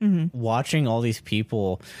interesting watching all these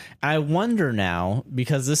people. I wonder now,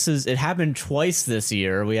 because it happened twice this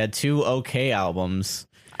year. We had 2 okay albums.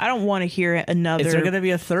 I don't want to hear another. Is there going to be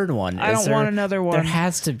a third one? I don't want another one. There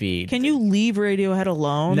has to be. Can you leave Radiohead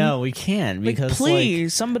alone? No, we can't, Like, because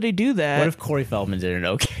please, somebody do that. what if Corey Feldman did an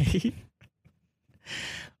okay?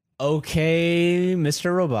 Okay,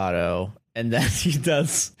 Mr. Roboto. And then he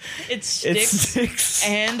does. It sticks. It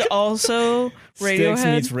And also Radiohead. Sticks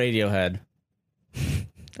meets Radiohead.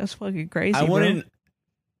 That's fucking crazy. I bro. wouldn't.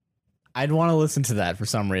 I'd want to listen to that for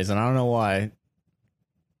some reason. I don't know why.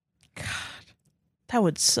 That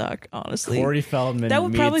would suck, honestly. Corey Feldman. That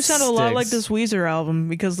would probably meets sound a lot like Styx. this Weezer album,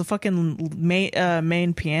 because the fucking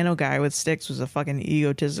main piano guy with Styx was a fucking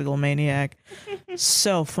egotistical maniac.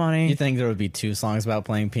 So funny. You think there would be 2 songs about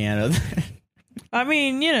playing piano? I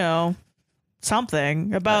mean, you know,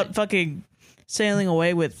 something about fucking sailing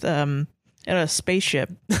away with in a spaceship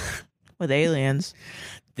with aliens.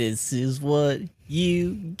 This is what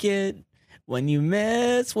you get when you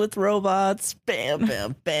mess with robots. Bam,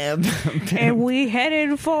 bam, bam, bam, bam. And we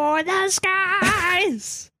headed for the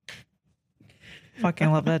skies.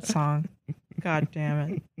 Fucking love that song. God damn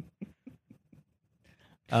it.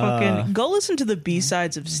 Fucking go listen to the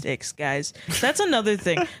B-sides of Styx, guys. That's another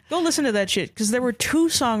thing. Go listen to that shit, because there were 2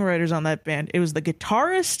 songwriters on that band. It was the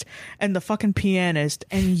guitarist and the fucking pianist,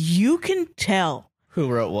 and you can tell Who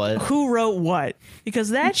wrote what?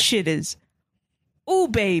 because that shit is ooh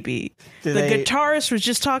baby. Do The they- guitarist was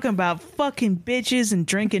just talking about fucking bitches and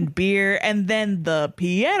drinking beer, and then the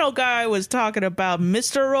piano guy was talking about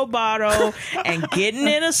Mr. Roboto and getting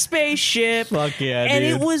in a spaceship. Fuck yeah, And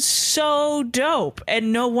dude. it was so dope.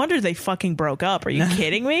 And no wonder they fucking broke up. Are you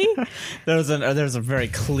kidding me? There's a very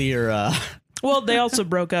clear. Well, they also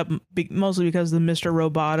broke up mostly because the Mr.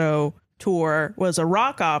 Roboto tour was a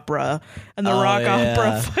rock opera, and the rock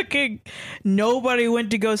opera fucking nobody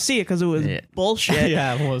went to go see it because it was bullshit.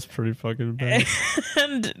 Yeah, it was pretty fucking bad.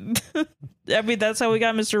 And I mean, that's how we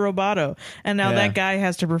got Mr. Roboto, and now that guy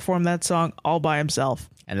has to perform that song all by himself.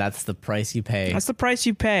 And that's the price you pay. That's the price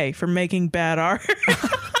you pay for making bad art.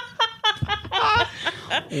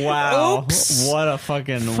 Wow. Oops. What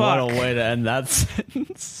a way to end that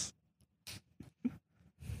sentence.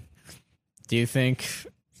 Do you think...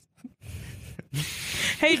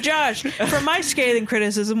 Hey, Josh, for my scathing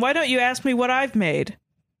criticism, why don't you ask me what I've made?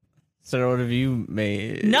 So what have you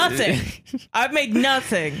made? Nothing. I've made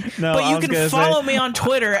nothing. No, but I you was can gonna follow say- me on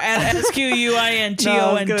Twitter at SQUINTON271. No,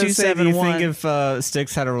 I was gonna say, do you think if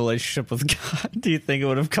Styx had a relationship with God, do you think it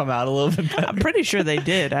would have come out a little bit better? I'm pretty sure they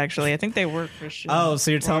did, actually. I think they were Christian. Oh,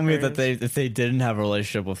 so you're telling me that rockers. if they didn't have a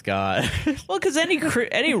relationship with God. Well, because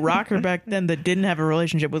any rocker back then that didn't have a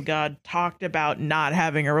relationship with God talked about not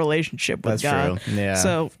having a relationship with That's God. true. Yeah.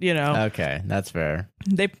 So, you know. Okay, that's fair.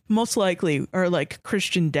 They most likely are like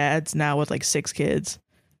Christian dads now with like 6 kids.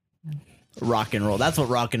 Rock and roll. That's what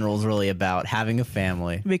rock and roll is really about. Having a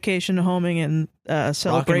family. Vacation homing and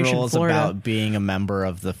Celebration, rock and roll is Florida. about being a member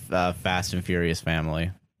of the Fast and Furious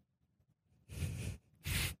family.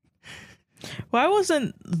 Why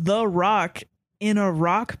wasn't The Rock in a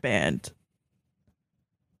rock band?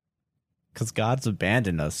 Because God's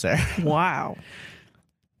abandoned us, Sarah. Wow.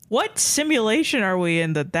 What simulation are we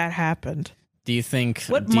in that happened? Do you think...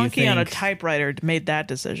 What monkey on a typewriter made that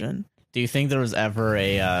decision? Do you think there was ever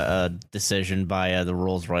a decision by the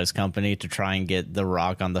Rolls-Royce company to try and get The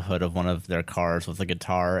Rock on the hood of one of their cars with a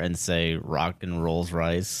guitar and say "Rock and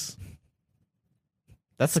Rolls-Royce"?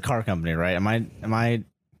 That's the car company, right? Am I?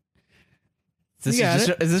 Is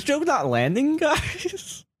this joke not landing,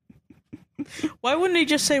 guys? Why wouldn't he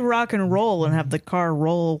just say "rock and roll" and have the car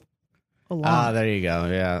roll along? Ah, there you go.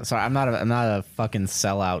 Yeah, sorry, I'm not a fucking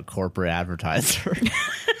sellout corporate advertiser.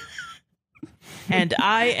 And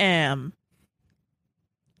I am.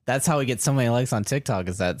 That's how we get so many likes on TikTok,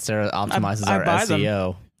 is that Sarah optimizes our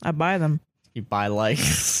SEO. I buy them. You buy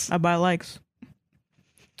likes. I buy likes.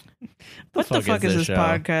 What the fuck is this show?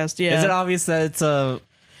 Podcast? Yeah. Is it obvious that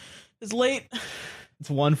it's late? It's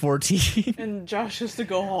 1:14. And Josh has to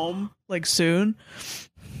go home like soon.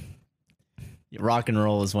 Rock and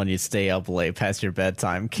roll is when you stay up late past your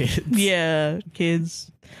bedtime, kids. Yeah,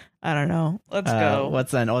 kids. I don't know. Let's go.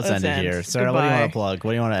 Let's end it here. Sarah, Goodbye. what do you want to plug?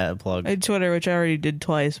 What do you want to plug? Twitter, which I already did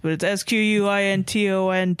twice, but it's SQUINTON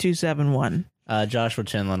 271. Joshua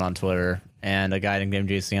Chinlin on Twitter, and a guy named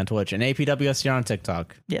JC on Twitch, and APWSR on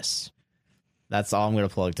TikTok. Yes. That's all I'm going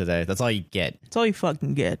to plug today. That's all you get. That's all you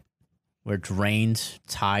fucking get. We're drained,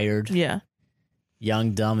 tired, Yeah.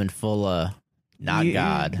 young, dumb, and full of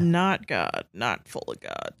God. Not God. Not full of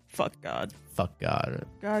God. Fuck God. Fuck God.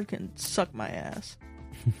 God can suck my ass.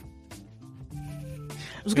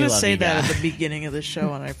 I was going to say that at the beginning of the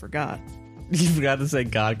show, and I forgot. You forgot to say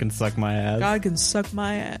God can suck my ass. God can suck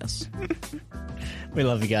my ass. We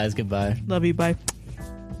love you guys. Goodbye. Love you. Bye.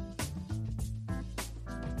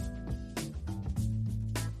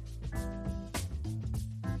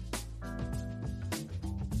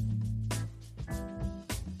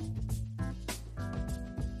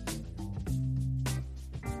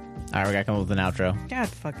 All right, we got to come up with an outro. God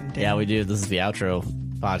fucking damn. Yeah, we do. This is the outro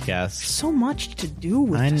podcast. So much to do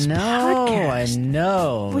with this podcast. I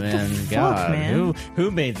know, what man. The fuck, God, man?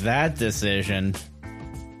 Who made that decision?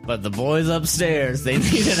 But the boys upstairs, they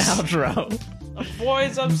need an outro. The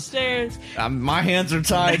boys upstairs. My hands are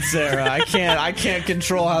tied, Sarah. I can't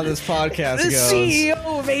control how this podcast The goes.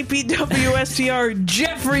 CEO of APWSTR,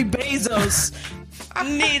 Jeffrey Bezos,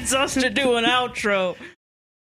 needs us to do an outro.